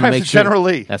 and I'm going to make sure General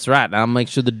Lee. That's right. I'll make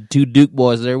sure the 2 Duke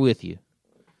boys are there with you.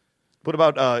 What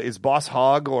about is Boss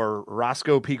Hogg or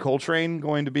Roscoe P. Coltrane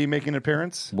going to be making an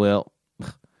appearance? Well,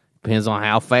 depends on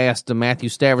how fast Matthew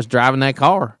Stafford's driving that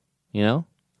car,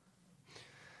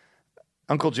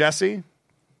 Uncle Jesse?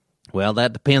 Well,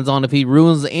 that depends on if he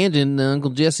ruins the engine. Uncle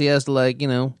Jesse has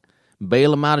to,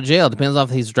 bail him out of jail. Depends on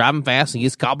if he's driving fast and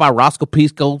gets caught by Roscoe P.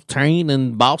 Coltrane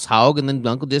and Boss Hogg, and then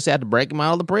Uncle Jesse had to break him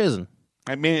out of the prison.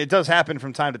 I mean, it does happen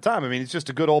from time to time. I mean, he's just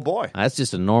a good old boy. That's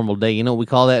just a normal day. You know what we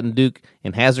call that in Duke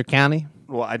and Hazard County?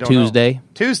 Well, I don't Tuesday. know.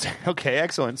 Tuesday. Okay,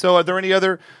 excellent. So are there any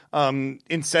other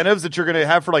incentives that you're going to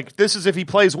have for, this is if he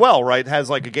plays well, right? Has,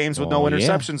 games with no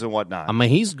interceptions and whatnot. I mean,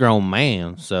 he's a grown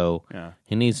man, so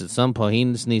he needs at some point, he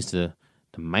just needs to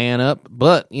man up.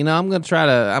 But, I'm going to try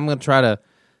to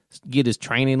get his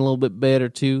training a little bit better,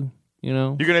 too.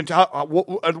 You're going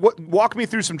to walk me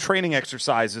through some training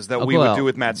exercises that we would do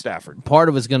with Matt Stafford. Part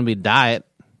of it's going to be diet.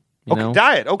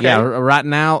 Diet. Okay. Yeah, right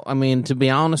now, I mean, to be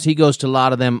honest, he goes to a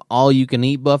lot of them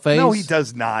all-you-can-eat buffets. No, he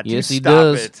does not. Yes, he stop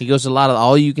does. It. He goes to a lot of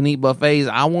all-you-can-eat buffets.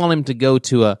 I want him to go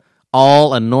to a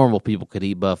all a normal people could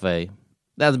eat buffet.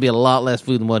 That would be a lot less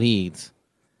food than what he eats.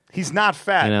 He's not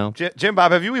fat. Jim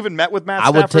Bob, have you even met with Matt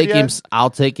I Stafford would take yet? him. I'll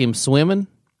take him swimming.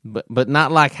 But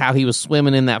not like how he was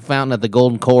swimming in that fountain at the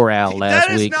Golden Corral last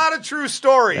week. That is not a true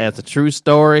story. That's a true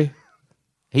story.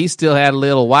 He still had a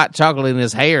little white chocolate in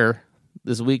his hair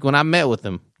this week when I met with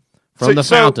him from the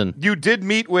fountain. You did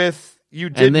meet with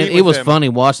and then it was funny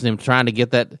watching him trying to get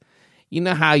that. You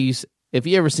know how if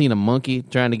you ever seen a monkey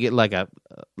trying to get like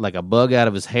a bug out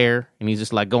of his hair and he's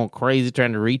just going crazy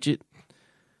trying to reach it?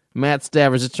 Matt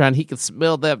Stafford's just he could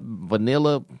smell that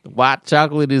vanilla white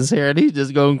chocolate in his hair, and he's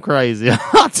just going crazy.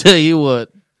 I'll tell you what.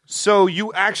 So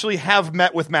you actually have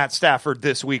met with Matt Stafford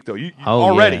this week, though.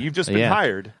 Already. Yeah. You've just been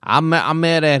hired. I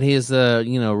met at his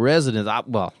residence.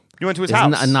 You went to his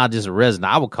house. Not just a residence.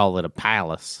 I would call it a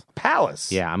palace.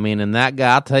 Palace? Yeah, I mean, and that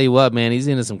guy, I'll tell you what, man, he's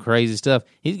into some crazy stuff.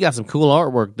 He's got some cool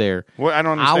artwork there. Well, I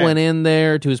don't understand. I went in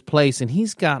there to his place, and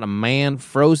he's got a man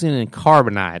frozen in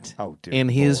carbonite in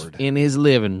his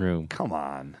living room. Come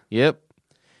on. Yep.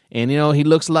 And, he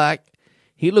looks like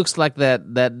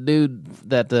that dude,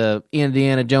 that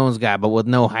Indiana Jones guy, but with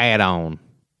no hat on.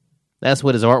 That's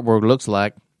what his artwork looks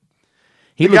like.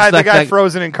 The guy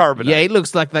frozen in carbonite. Yeah, he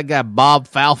looks like that guy Bob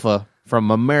Falfa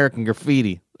from American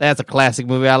Graffiti. That's a classic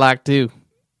movie I like, too.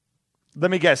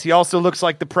 Let me guess. He also looks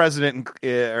like the president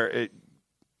in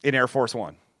Air Force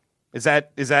One. Is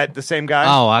that the same guy?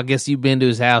 Oh, I guess you've been to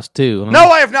his house, too. Huh?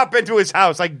 No, I have not been to his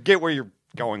house. I get where you're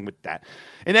going with that.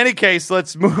 In any case,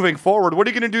 moving forward. What are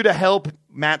you going to do to help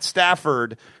Matt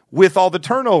Stafford with all the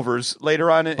turnovers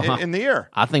later on in the year?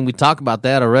 I think we talked about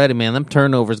that already, man. Them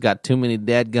turnovers got too many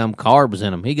dadgum carbs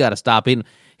in them. He got to stop eating.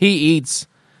 He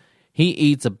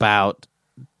eats about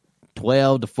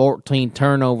 12 to 14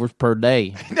 turnovers per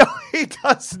day. No, he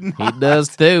does not. He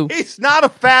does too. He's not a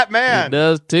fat man. He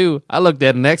does too. I looked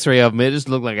at an X-ray of him. It just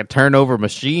looked like a turnover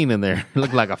machine in there. It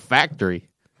looked like a factory.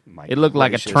 My It looked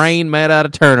like a gracious. train made out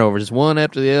of turnovers, just one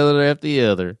after the other after the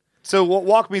other. So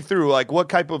walk me through, like, what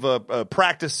type of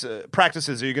practices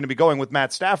are you going to be going with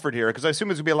Matt Stafford here? Because I assume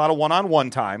there's going to be a lot of one-on-one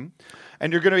time,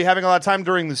 and you're going to be having a lot of time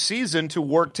during the season to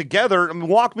work together. I mean,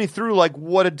 walk me through, like,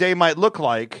 what a day might look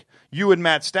like, you and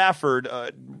Matt Stafford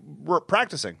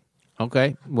practicing.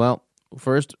 Okay, well,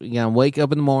 first, you got to wake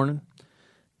up in the morning.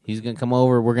 He's going to come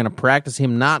over. We're going to practice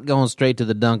him not going straight to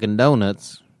the Dunkin'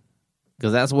 Donuts,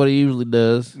 because that's what he usually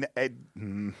does.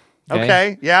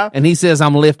 Okay, yeah. And he says,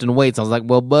 I'm lifting weights. I was like,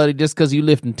 well, buddy, just because you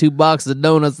lifting 2 boxes of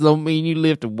donuts don't mean you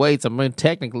lifting weights. I mean,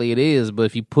 technically it is, but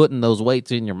if you putting those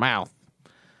weights in your mouth,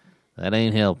 that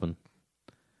ain't helping.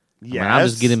 Yeah, I'll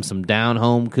just get him some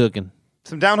down-home cooking.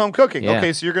 some down-home cooking. Yeah.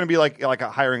 Okay, so you're going to be like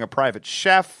hiring a private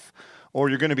chef, or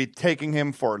you're going to be taking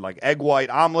him for like egg white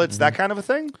omelets, that kind of a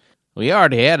thing? Well, he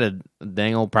already had a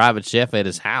dang old private chef at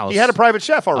his house. He had a private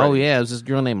chef already. Oh, yeah. It was this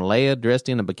girl named Leia dressed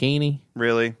in a bikini.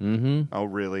 Really? Mm-hmm. Oh,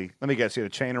 really? Let me guess. He had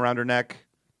a chain around her neck?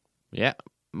 Yeah.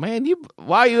 Man,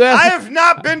 why are you I asking? have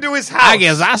not been to his house. I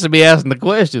guess I should be asking the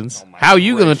questions. Oh, my How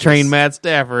you going to gracious. train Matt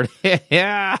Stafford?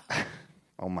 Yeah.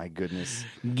 Oh, my goodness.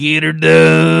 Get her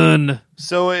done.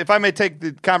 So if I may take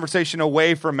the conversation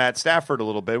away from Matt Stafford a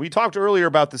little bit, we talked earlier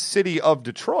about the city of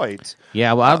Detroit.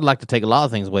 Yeah, well, I'd like to take a lot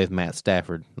of things away from Matt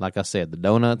Stafford. Like I said, the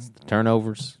donuts, the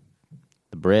turnovers,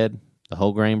 the bread, the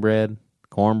whole grain bread,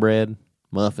 cornbread,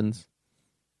 muffins,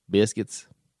 biscuits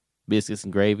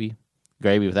and gravy,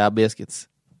 gravy without biscuits.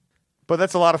 But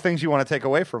that's a lot of things you want to take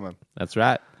away from him. That's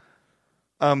right.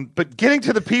 But getting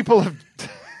to the people of...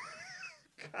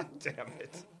 God damn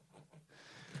it.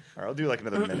 All right, I'll do like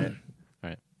another minute. All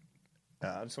right.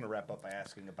 I just want to wrap up by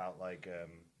asking about like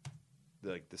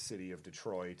the city of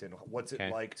Detroit and what's it Okay.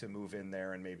 like to move in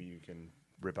there, and maybe you can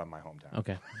rip on my hometown.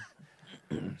 Okay.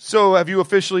 So have you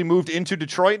officially moved into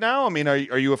Detroit now? I mean, are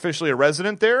you officially a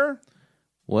resident there?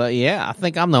 Well, yeah, I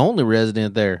think I'm the only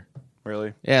resident there.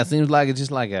 Really? Yeah, it seems like it's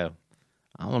just like I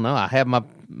don't know. I have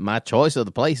my choice of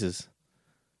the places.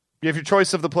 You have your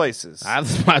choice of the places. I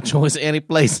have my choice of any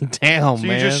place in town, So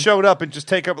man. you just showed up and just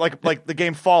take up like the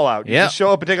game Fallout. You Yep. just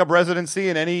show up and take up residency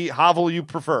in any hovel you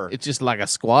prefer. It's just like a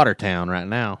squatter town right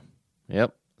now.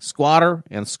 Yep, squatter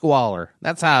and squalor.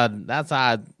 That's how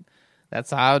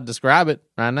I describe it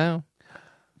right now.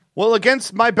 Well,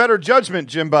 against my better judgment,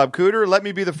 Jim Bob Cooter, let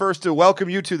me be the first to welcome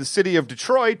you to the city of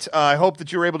Detroit. I hope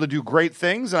that you're able to do great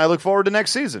things, and I look forward to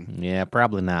next season. Yeah,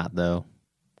 probably not though.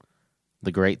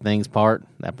 The great things part,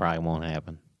 that probably won't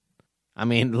happen. I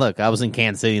mean, look, I was in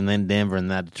Kansas City and then Denver and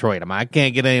now Detroit. I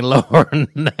can't get any lower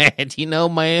than that,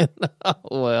 man.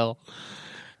 Well,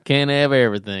 can't have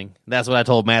everything. That's what I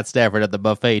told Matt Stafford at the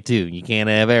buffet, too. You can't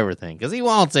have everything. Because he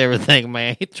wants everything,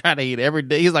 man. He try to eat every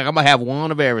day. He's like, I'm going to have one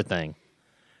of everything.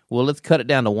 Well, let's cut it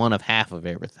down to one of half of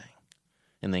everything.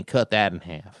 And then cut that in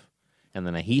half. And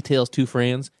then he tells 2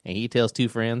 friends, and he tells 2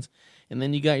 friends, and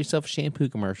then you got yourself a shampoo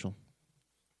commercial.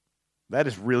 That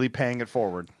is really paying it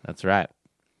forward. That's right.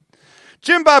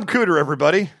 Jim Bob Cooter,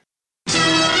 everybody.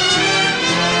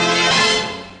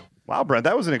 Wow, Brent,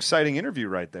 that was an exciting interview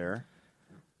right there.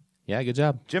 Yeah, good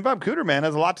job. Jim Bob Cooter, man,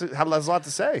 has a lot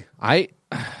to say. I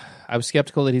was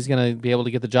skeptical that he's going to be able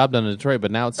to get the job done in Detroit,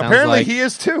 but now it sounds Apparently, like he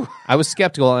is too. I was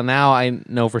skeptical, and now I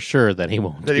know for sure that he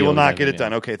won't. That he be will able to not get it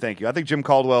done. Okay, thank you. I think Jim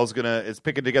Caldwell is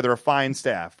picking together a fine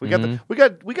staff. We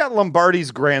got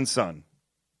Lombardi's grandson.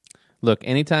 Look,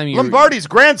 anytime you Lombardi's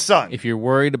grandson. if you're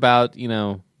worried about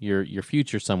your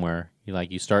future somewhere,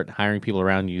 you start hiring people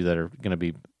around you that are going to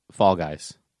be fall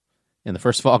guys, and the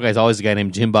first fall guy is always a guy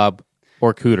named Jim Bob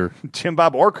or Cooter. Jim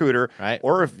Bob or Cooter, Right.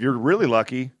 Or if you're really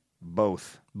lucky,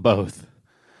 both. Both.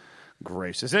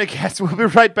 Gracious. Any cats, we'll be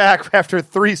right back after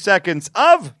 3 seconds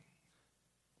of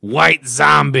White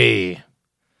Zombie.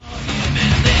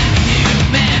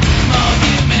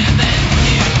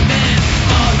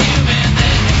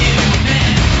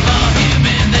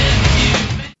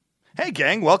 Hey,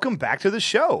 gang, welcome back to the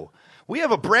show. We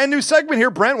have a brand new segment here.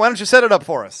 Brent, why don't you set it up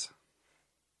for us?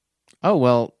 Oh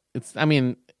well, it's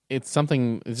something.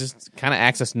 It's just kind of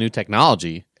access to new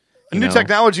technology. New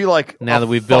technology like Now a that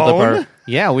we've built up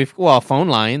phone? a phone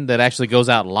line that actually goes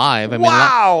out live. I mean,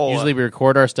 Wow! usually we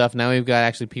record our stuff. Now we've got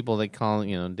actually people that call,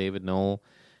 David Knoll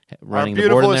Our running the board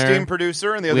beautiful in there. esteemed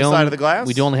producer on the other side of the glass.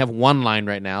 We do only have one line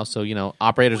right now, so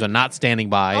operators are not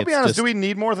standing by. I'll be honest, do we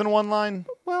need more than one line?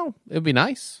 Well, it'd be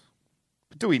nice.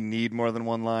 Do we need more than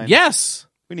one line? Yes,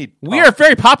 We are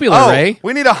very popular, Ray.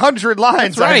 We need 100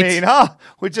 lines. That's right. I mean,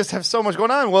 we just have so much going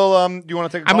on. Well, do you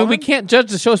want to take a call? we in? can't judge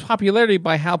the show's popularity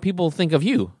by how people think of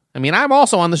you. I mean, I'm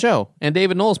also on the show, and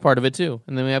David Knoll's part of it too.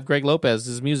 And then we have Greg Lopez,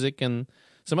 his music, and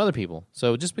some other people.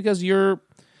 So just because you're,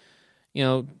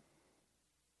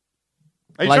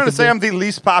 Are you trying to say I'm the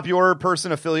least popular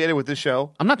person affiliated with this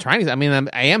show? I'm not trying to. I mean,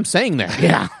 I am saying that.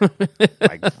 Yeah.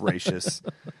 My gracious.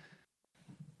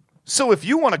 So if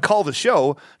you want to call the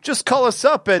show, just call us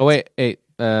up at... Oh, wait. Hey,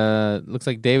 looks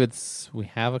like we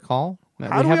have a call.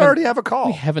 How do we already have a call?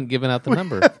 We haven't given out the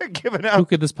number. Given Who out.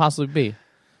 could this possibly be?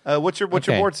 What's your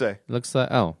board say? Looks like,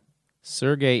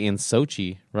 Sergey in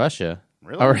Sochi, Russia.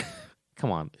 Really? Or, come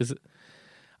on. Is it?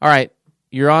 All right.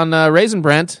 You're on Raisin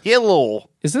Brent. Hello.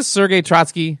 Is this Sergey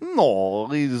Trotsky? No,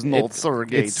 he's not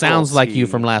Sergey. It sounds like you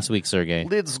Trotsky. from last week, Sergey.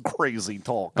 It's crazy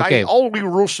talk. Okay. All we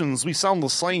Russians, we sound the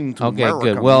same to Okay,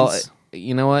 Americans. good. Well,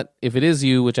 you know what? If it is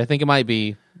you, which I think it might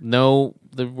be, we're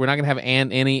not going to have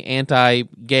any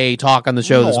anti-gay talk on the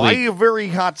show this I week. have very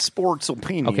hot sports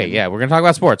opinion. Okay, yeah, we're going to talk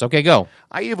about sports. Okay, go.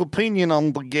 I have opinion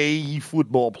on the gay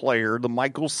football player, the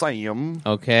Michael Sam.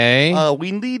 Okay.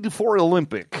 We need for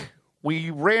Olympic. We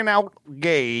ran out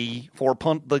gay for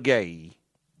punt the gay.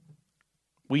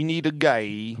 We need a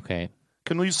gay. Okay.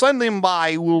 Can we send him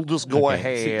by? We'll just go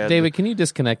Okay. ahead. David, can you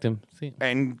disconnect him? See,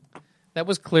 And that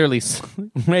was clearly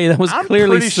Ray. That was I'm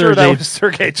clearly pretty sure Sergey that was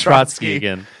Sergei Trotsky Trotsky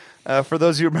again. For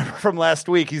those of you who remember from last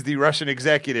week, he's the Russian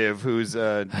executive who's...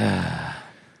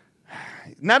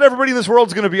 not everybody in this world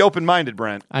is going to be open-minded,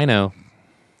 Brent. I know.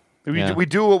 Yeah. We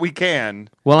do what we can.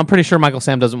 Well, I'm pretty sure Michael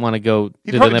Sam doesn't want to go to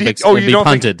the Olympics you and be don't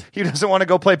think punted he doesn't want to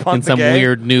go play punt in the some gay?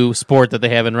 weird new sport that they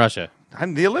have in Russia.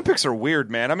 And the Olympics are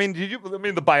weird, man. I mean,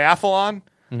 the biathlon,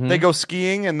 Mm-hmm. they go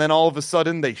skiing, and then all of a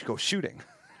sudden they go shooting.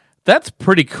 That's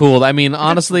pretty cool. I mean,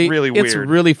 honestly, really it's weird.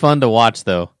 really fun to watch,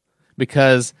 though,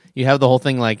 because you have the whole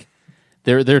thing like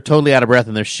they're totally out of breath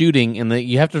and they're shooting, and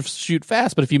you have to shoot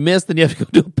fast. But if you miss, then you have to go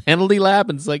do a penalty lap,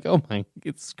 and it's like, oh my,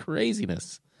 it's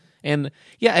craziness. And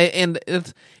yeah, and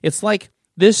it's like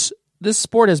this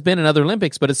sport has been in other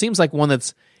Olympics, but it seems like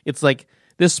it's like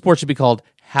this sport should be called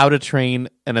How to Train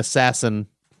an Assassin.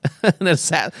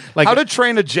 Like How to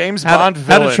train a James how Bond to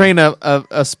villain. train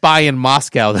a spy in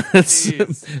Moscow that's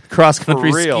cross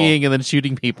country For real. skiing and then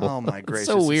shooting people. Oh my gracious!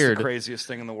 It's so weird. It's the craziest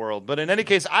thing in the world. But in any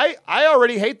case, I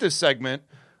already hate this segment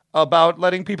about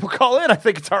letting people call in. I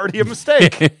think it's already a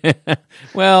mistake.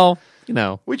 Well,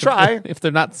 We try. if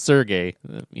they're not Sergey,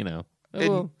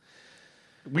 well,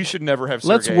 We should never have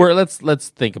let's Sergey let's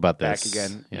think about this back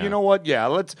again. Yeah. You know what? Yeah,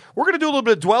 we're going to do a little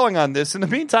bit of dwelling on this. In the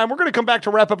meantime, we're going to come back to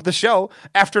wrap up the show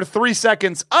after 3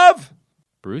 seconds of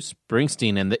Bruce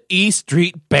Springsteen and the E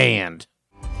Street Band.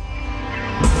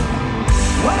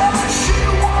 Whatever she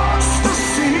wants to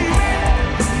see,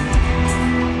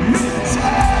 you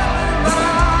tell her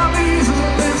that I'm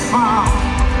easily found.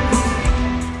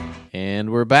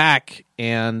 And we're back,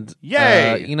 and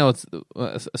Yay! it's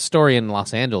a story in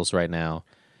Los Angeles right now.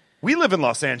 we live in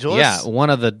Los Angeles. Yeah, one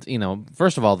of the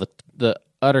first of all, the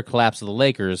utter collapse of the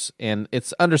Lakers, and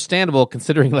it's understandable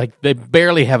considering like they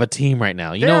barely have a team right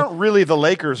now. They aren't really the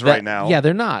Lakers right now. Yeah,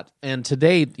 they're not. And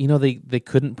today, they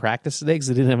couldn't practice today because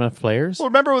they didn't have enough players. Well,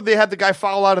 remember when they had the guy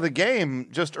foul out of the game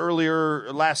just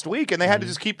earlier last week, and they had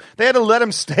to they had to let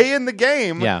him stay in the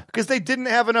game Yeah. because they didn't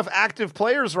have enough active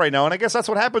players right now. And I guess that's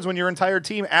what happens when your entire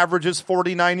team averages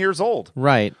 49 years old.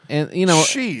 Right, and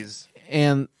Jeez.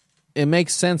 and it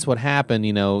makes sense what happened.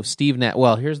 Steve Nash.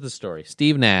 Well, here's the story.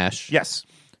 Steve Nash, Yes.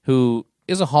 who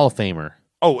is a Hall of Famer,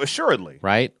 Oh, assuredly.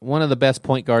 right? One of the best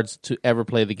point guards to ever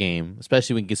play the game,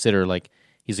 especially when you consider like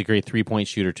he's a great 3-point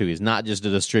shooter too. He's not just a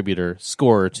distributor,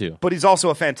 scorer too. But he's also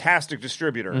a fantastic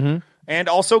distributor Mm-hmm. and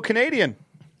also Canadian,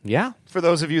 Yeah, for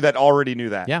those of you that already knew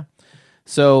that. yeah.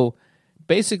 So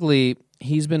basically,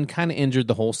 he's been kind of injured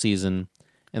the whole season,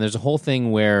 and there's a whole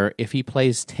thing where if he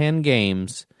plays 10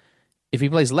 games, if he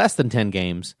plays less than 10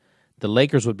 games, the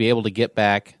Lakers would be able to get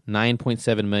back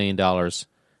 $9.7 million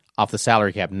off the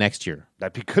salary cap next year.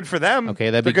 That'd be good for them. Okay,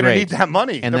 that'd They're be gonna great. need that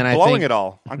money. And They're then blowing I think, it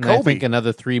all on and Kobe. I think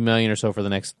another $3 million or so for the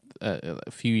next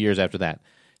few years after that.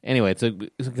 Anyway, it's a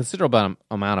considerable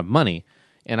amount of money.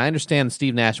 And I understand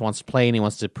Steve Nash wants to play and he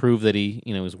wants to prove that he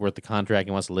is worth the contract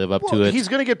and wants to live up to it. He's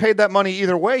going to get paid that money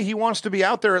either way. He wants to be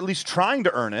out there at least trying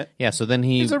to earn it. Yeah, so then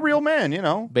He's a real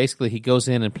man, basically he goes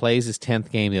in and plays his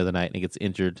 10th game the other night and he gets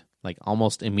injured like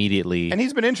almost immediately. And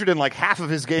he's been injured in like half of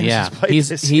his games yeah, he's played he's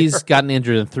this year. gotten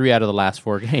injured in 3 out of the last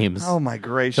 4 games. Oh my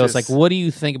gracious. So it's like, what do you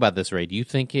think about this, Ray? Do you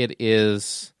think it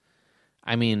is?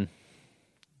 I mean,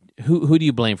 who do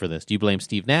you blame for this? Do you blame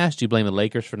Steve Nash? Do you blame the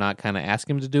Lakers for not kind of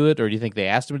asking him to do it, or do you think they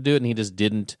asked him to do it and he just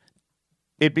didn't?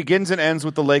 It begins and ends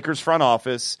with the Lakers front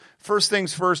office. First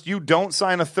things first, you don't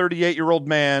sign a 38-year-old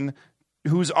man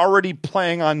who's already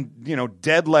playing on,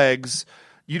 dead legs.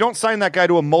 You don't sign that guy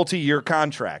to a multi-year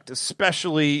contract,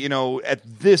 especially, at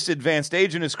this advanced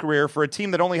age in his career for a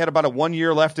team that only had about a 1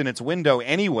 year left in its window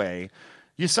anyway.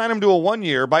 You sign him to a 1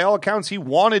 year. By all accounts, he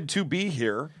wanted to be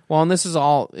here. Well, and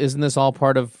isn't this all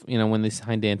part of, when they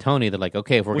signed D'Antoni, they're like,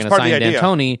 okay, if we're Was going to part of sign the idea.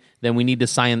 D'Antoni, then we need to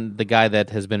sign the guy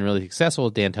that has been really successful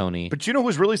with D'Antoni. But you know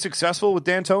who's really successful with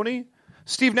D'Antoni?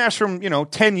 Steve Nash from,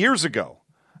 10 years ago.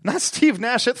 Not Steve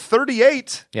Nash at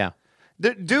 38. Yeah.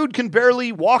 The dude can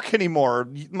barely walk anymore,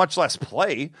 much less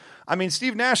play. I mean,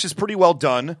 Steve Nash is pretty well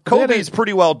done. Kobe's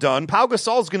pretty well done. Pau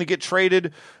Gasol's going to get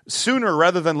traded sooner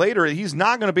rather than later. He's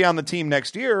not going to be on the team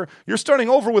next year. You're starting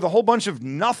over with a whole bunch of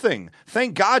nothing.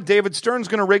 Thank God David Stern's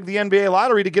going to rig the NBA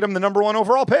lottery to get him the number 1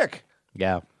 overall pick.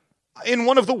 Yeah. In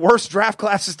one of the worst draft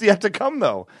classes yet to come,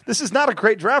 though. This is not a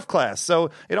great draft class,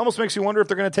 so it almost makes you wonder if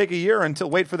they're going to take a year until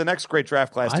wait for the next great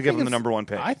draft class to give them the number 1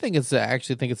 pick. I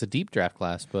actually think it's a deep draft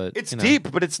class, but It's deep,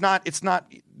 but it's not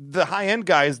the high end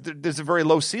guys. There's a very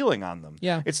low ceiling on them.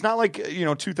 Yeah. It's not like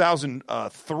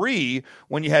 2003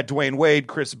 when you had Dwayne Wade,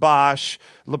 Chris Bosh,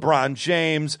 LeBron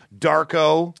James,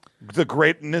 Darko, the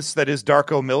greatness that is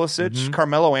Darko Milicic,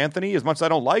 Carmelo Anthony. As much as I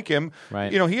don't like him,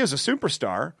 Right. he is a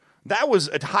superstar. That was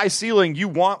a high ceiling. You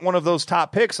want one of those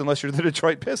top picks unless you're the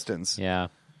Detroit Pistons. Yeah.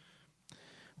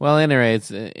 Well, anyway, it's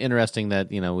interesting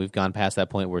that, we've gone past that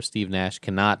point where Steve Nash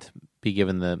cannot be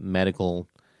given the medical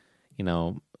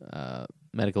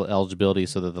eligibility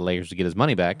so that the Lakers would get his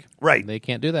money back. Right. They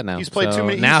can't do that now. He's played So too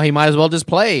many- Now he might as well just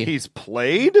play. He's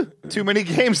played too many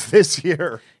games this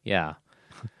year. Yeah.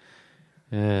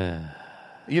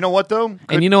 You know what, though?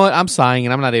 And you know what? I'm sighing,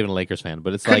 and I'm not even a Lakers fan,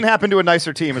 but it's Couldn't like, happen to a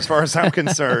nicer team as far as I'm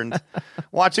concerned.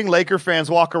 Watching Laker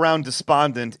fans walk around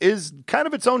despondent is kind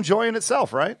of its own joy in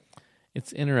itself, right?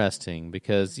 it's interesting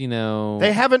because,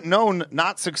 They haven't known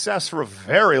not success for a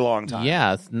very long time.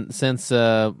 yeah, since,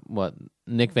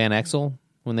 Nick Van Exel,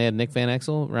 when they had Nick Van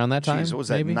Exel around that time? Jeez, what was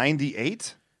that, maybe?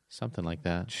 98? Something like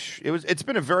that. It's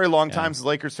been a very long time since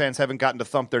Lakers fans haven't gotten to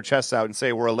thump their chests out and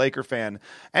say we're a Laker fan,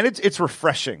 and it's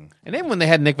refreshing. And even when they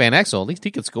had Nick Van Exel, at least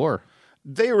he could score.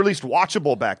 They were at least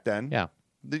watchable back then. Yeah.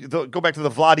 Go back to the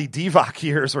Vlade Divac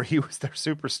years where he was their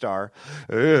superstar.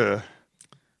 Ugh.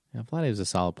 Yeah, Vlade was a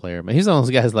solid player, but he's one of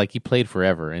those guys he played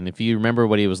forever. And if you remember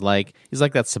what he was like, he's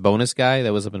like that Sabonis guy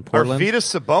that was up in Portland.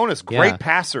 Arvydas Sabonis, great Yeah.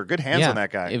 passer, good hands on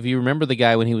that guy. If you remember the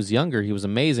guy when he was younger, he was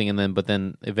amazing. But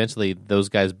then eventually those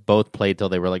guys both played till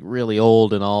they were really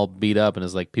old and all beat up, and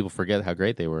it's like people forget how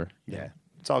great they were. Yeah,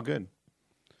 it's all good.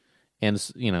 And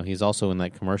he's also in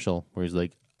that commercial where he's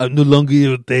like, "I'm no longer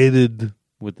irritated,"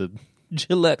 with the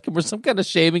Gillette commercial, some kind of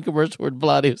shaving commercial where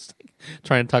Vlade was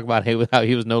trying to talk about how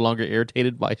he was no longer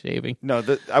irritated by shaving. No,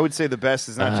 I would say the best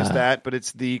is not just that, but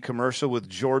it's the commercial with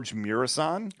George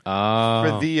Murasan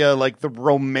for the the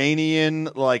Romanian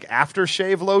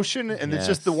aftershave lotion, and it's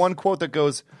just the one quote that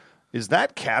goes, "Is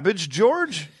that cabbage,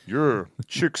 George? Yeah,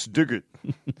 chicks dig it."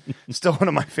 Still one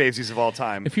of my favorites of all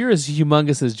time. If you're as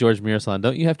humongous as George Mirasan,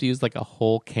 don't you have to use a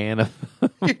whole can of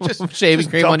shaving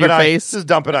cream dump on your it face? Just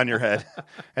dump it on your head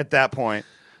at that point.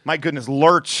 My goodness,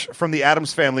 Lurch from the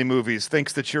Addams Family movies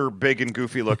thinks that you're big and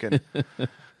goofy looking.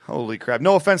 Holy crap.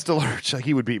 No offense to Lurch.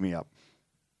 He would beat me up.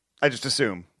 I just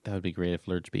assume. That would be great if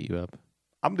Lurch beat you up.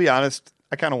 I'm going to be honest.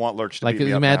 I kind of want Lurch to beat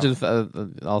me up imagine now.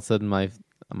 if all of a sudden my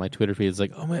Twitter feed is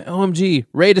like, "Oh my OMG,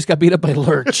 Ray just got beat up by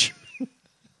Lurch."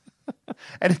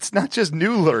 And it's not just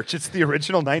new Lurch. It's the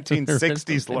original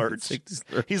 1960s Lurch. 1960s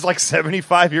Lurch. He's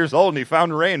 75 years old, and he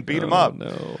found Ray and beat him up.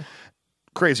 No.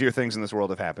 Crazier things in this world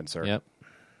have happened, sir. Yep.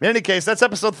 In any case, that's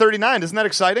episode 39. Isn't that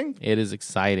exciting? It is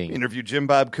exciting. Interviewed Jim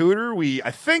Bob Cooter. We,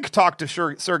 I think, talked to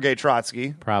Sergei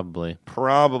Trotsky. Probably.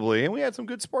 Probably. And we had some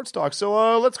good sports talk.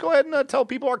 So let's go ahead and tell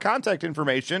people our contact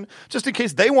information, just in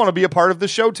case they want to be a part of the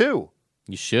show, too.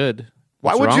 You should.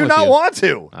 Why What's would wrong you with not want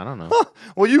to? I don't know.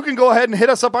 Well, you can go ahead and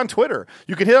hit us up on Twitter.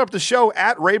 You can hit up the show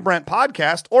at Ray Brent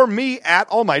Podcast or me at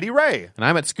Almighty Ray. And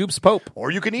I'm at Scoops Pope.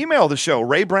 Or you can email the show,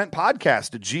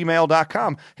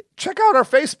 raybrentpodcast@gmail.com. Check out our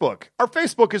Facebook. Our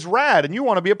Facebook is rad, and you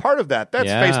want to be a part of that. That's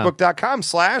Yeah.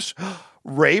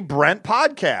 facebook.com/Ray Brent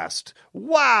Podcast.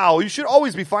 Wow. You should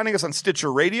always be finding us on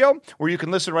Stitcher Radio, where you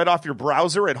can listen right off your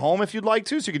browser at home if you'd like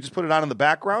to. So you can just put it on in the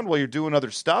background while you're doing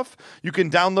other stuff. You can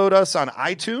download us on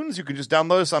iTunes. You can just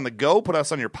download us on the go, put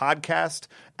us on your podcast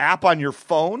app on your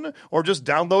phone, or just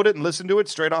download it and listen to it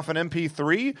straight off an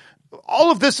MP3.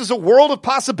 All of this is a world of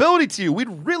possibility to you.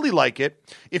 We'd really like it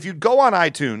if you'd go on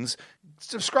iTunes,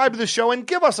 subscribe to the show, and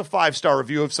give us a 5-star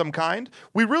review of some kind.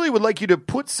 We really would like you to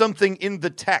put something in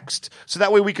the text so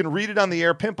that way we can read it on the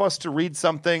air, pimp us to read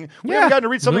something. We haven't gotten to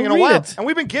read something in a read while, it. and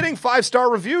we've been getting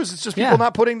 5-star reviews. It's just people Yeah.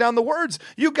 not putting down the words.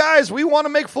 You guys, we want to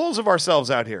make fools of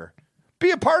ourselves out here. Be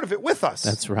a part of it with us.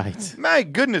 That's right. My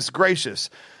goodness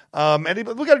gracious. And we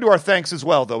got to do our thanks as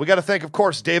well, though. We got to thank, of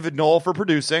course, David Knoll for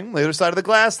producing The Other Side of the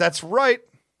Glass. That's right.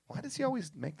 Why does he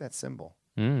always make that symbol?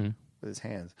 Mm. with his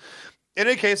hands. In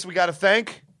any case, we got to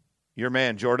thank your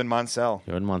man, Jordan Monsell.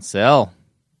 Jordan Monsell.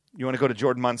 You want to go to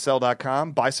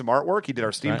jordanmonsell.com, buy some artwork. He did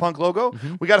our steampunk logo.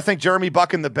 We got to thank Jeremy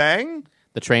Buck and the Bang.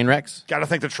 The Trainwrecks. Got to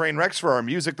thank the Trainwrecks for our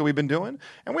music that we've been doing.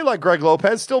 And we like Greg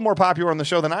Lopez, still more popular on the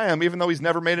show than I am, even though he's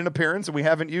never made an appearance and we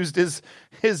haven't used his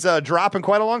drop in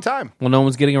quite a long time. Well, no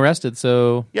one's getting arrested,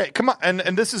 so... Yeah, come on.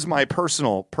 And this is my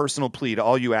personal plea to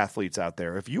all you athletes out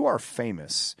there. If you are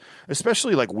famous,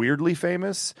 especially like weirdly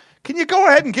famous, can you go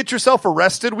ahead and get yourself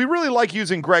arrested? We really like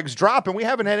using Greg's drop, and we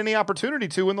haven't had any opportunity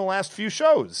to in the last few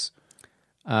shows.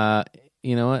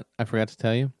 You know what? I forgot to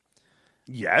tell you.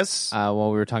 Yes.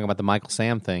 While we were talking about the Michael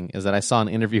Sam thing, is that I saw an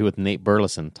interview with Nate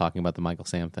Burleson talking about the Michael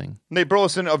Sam thing. Nate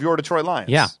Burleson of your Detroit Lions.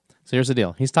 Yeah. So here's the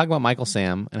deal. He's talking about Michael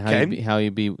Sam and Okay. how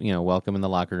he'd be welcome in the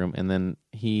locker room, and then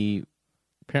he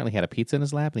apparently had a pizza in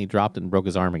his lap and he dropped it and broke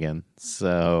his arm again.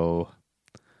 So,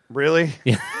 Really?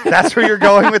 Yeah. That's where you're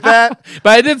going with that? but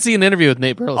I did see an interview with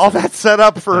Nate Burleson. All that set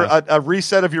up for a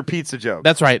reset of your pizza joke.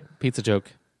 That's right. Pizza joke.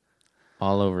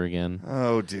 All over again.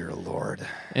 Oh, dear Lord.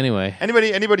 Anyway.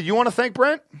 Anybody you want to thank,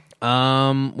 Brent?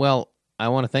 Well, I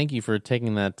want to thank you for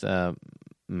taking that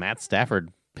Matt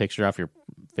Stafford picture off your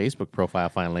Facebook profile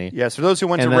finally. Yes, for those who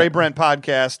went And to that- Ray Brent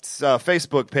Podcast's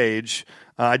Facebook page,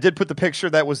 I did put the picture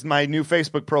that was my new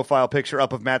Facebook profile picture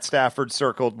up of Matt Stafford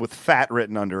circled with fat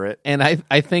written under it. And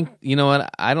I think, you know what,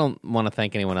 I don't want to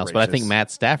thank anyone else, but I think Gracious. Matt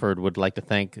Stafford would like to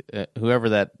thank whoever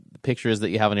that picture is that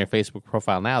you have on your Facebook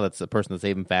profile now that's the person that's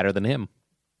even fatter than him.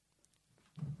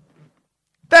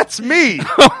 That's me.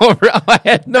 I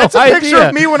had no That's a idea. picture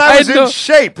of me when I was in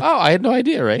shape. Oh, I had no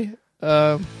idea, Ray.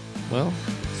 Well,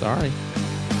 sorry.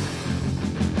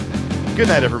 Good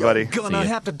night, everybody. Gonna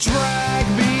have to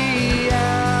drag me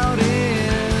out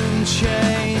in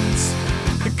chains.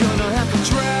 You're gonna have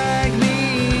to drag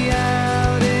me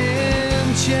out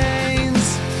in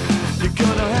chains. You're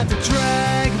gonna have to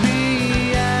drag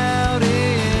me out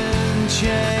in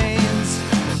chains.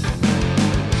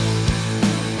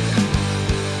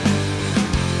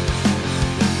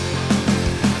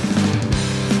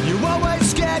 You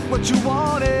always get what you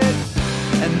wanted,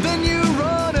 and then you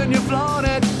run and you flaunt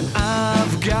it. And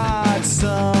I've got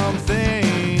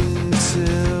something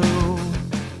to.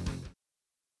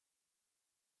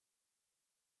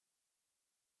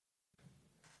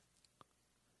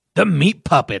 The Meat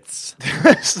Puppets.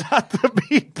 It's not the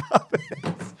meat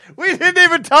puppets. We didn't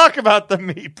even talk about the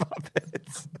meat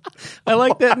puppets. I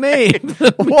like that name.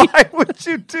 Why would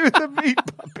you do the meat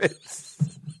puppets?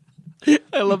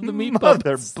 I love the Meat Mother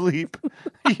Puppets. bleep.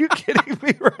 Are you kidding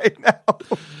me right now?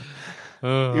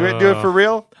 You gonna do it for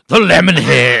real? The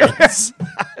Lemonheads.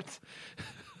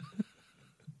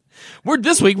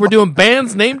 This week we're doing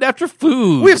bands named after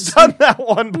foods. We've done that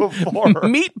one before.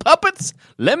 Meat Puppets,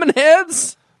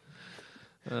 Lemonheads.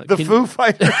 The Foo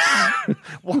Fighters.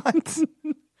 What?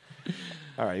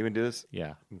 All right, you gonna do this?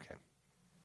 Yeah. Okay.